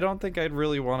 Also, I don't think I'd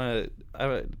really want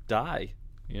to die,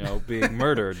 being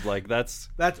murdered. That's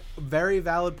a very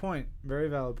valid point. Very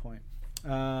valid point.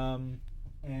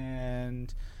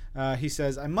 He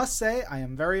says, I must say I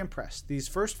am very impressed. These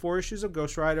first 4 issues of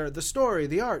Ghost Rider, the story,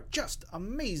 the art, just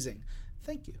amazing.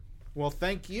 Thank you. Well,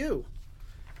 thank you.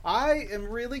 I am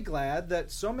really glad that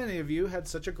so many of you had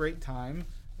such a great time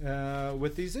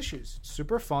with these issues.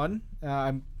 Super fun.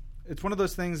 It's one of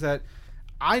those things that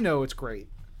I know it's great,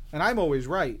 and I'm always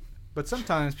right, but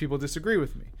sometimes people disagree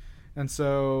with me. And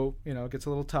so, it gets a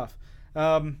little tough.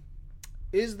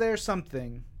 Is there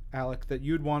something, Alec, that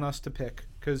you'd want us to pick?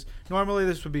 Because normally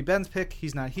this would be Ben's pick.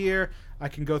 He's not here. I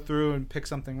can go through and pick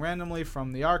something randomly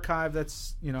from the archive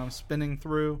that's, I'm spinning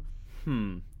through.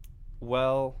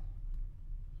 Well,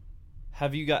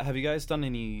 have you guys done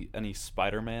any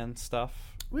Spider-Man stuff?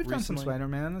 We've done some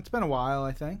Spider-Man. It's been a while,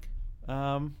 I think.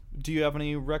 Do you have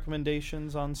any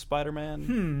recommendations on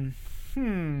Spider-Man?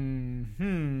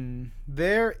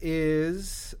 There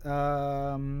is.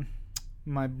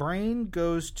 My brain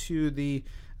goes to the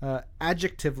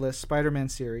adjectiveless Spider-Man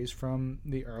series from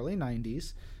the early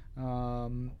 90s.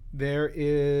 There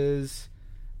is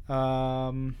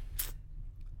there's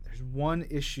one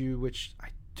issue which I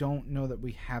don't know that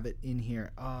we have it in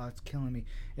here. Oh, it's killing me.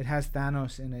 It has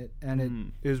Thanos in it, and it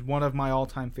is one of my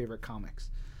all-time favorite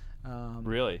comics.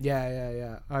 Really?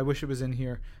 Yeah. I wish it was in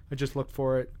here. I just looked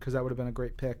for it because that would have been a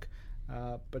great pick.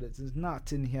 But it is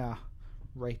not in here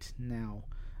right now.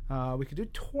 We could do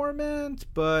Torment,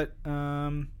 but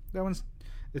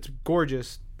it's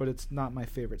gorgeous, but it's not my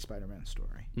favorite Spider-Man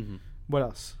story. Mm-hmm. What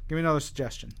else? Give me another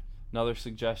suggestion. Another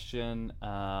suggestion.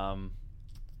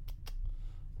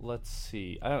 Let's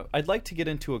see. I'd like to get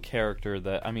into a character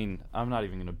that, I'm not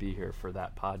even going to be here for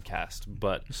that podcast,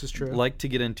 but This is true. I'd like to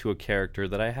get into a character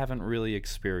that I haven't really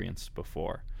experienced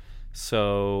before.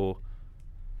 So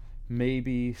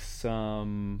maybe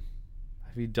some...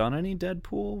 Have you done any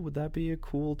Deadpool? Would that be a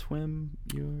cool twim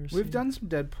you ever We've done some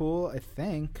Deadpool, I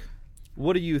think.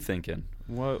 What are you thinking?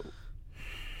 What?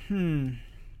 You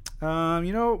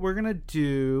know, we're going to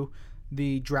do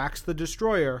the Drax the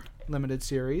Destroyer limited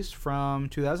series from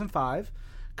 2005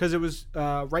 because it was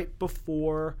right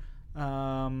before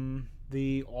all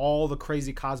the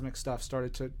crazy cosmic stuff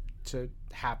started to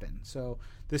happen. So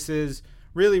this is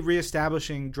really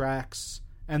reestablishing Drax,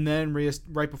 and then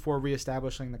right before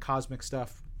reestablishing the cosmic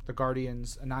stuff, the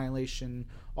Guardians, Annihilation,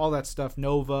 all that stuff,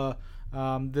 Nova.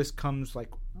 This comes like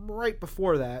right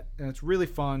before that, and it's really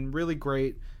fun, really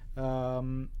great.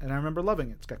 And I remember loving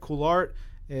it. It's got cool art.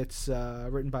 It's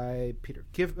written by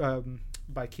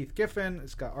by Keith Giffen.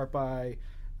 It's got art by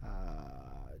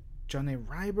John A.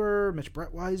 Ryber, Mitch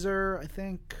Brettweiser, I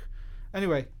think.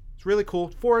 Anyway, it's really cool.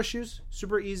 4 issues,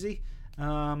 super easy.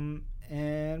 And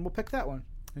we'll pick that one.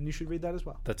 And you should read that as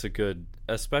well. That's a good,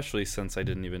 especially since I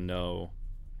didn't even know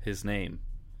his name.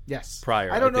 Yes. Prior.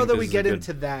 I don't know that we get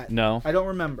into that. No. I don't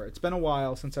remember. It's been a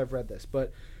while since I've read this,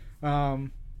 but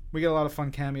we get a lot of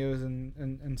fun cameos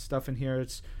and stuff in here.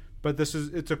 It's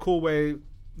a cool way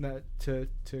to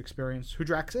experience who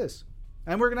Drax is.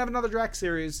 And we're gonna have another Drax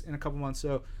series in a couple months,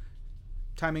 so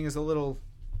timing is a little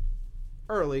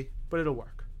early, but it'll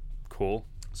work. Cool.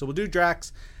 So we'll do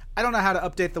Drax. I don't know how to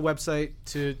update the website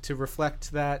to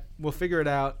reflect that. We'll figure it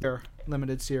out. Their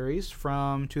limited series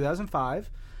from 2005,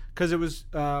 because it was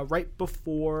right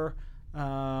before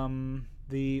all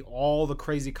the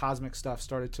crazy cosmic stuff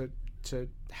started to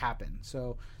happen.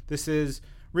 So this is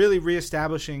really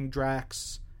reestablishing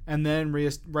Drax, and then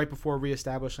right before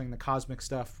reestablishing the cosmic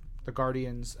stuff, the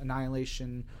Guardians,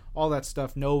 Annihilation, all that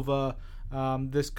stuff, Nova. This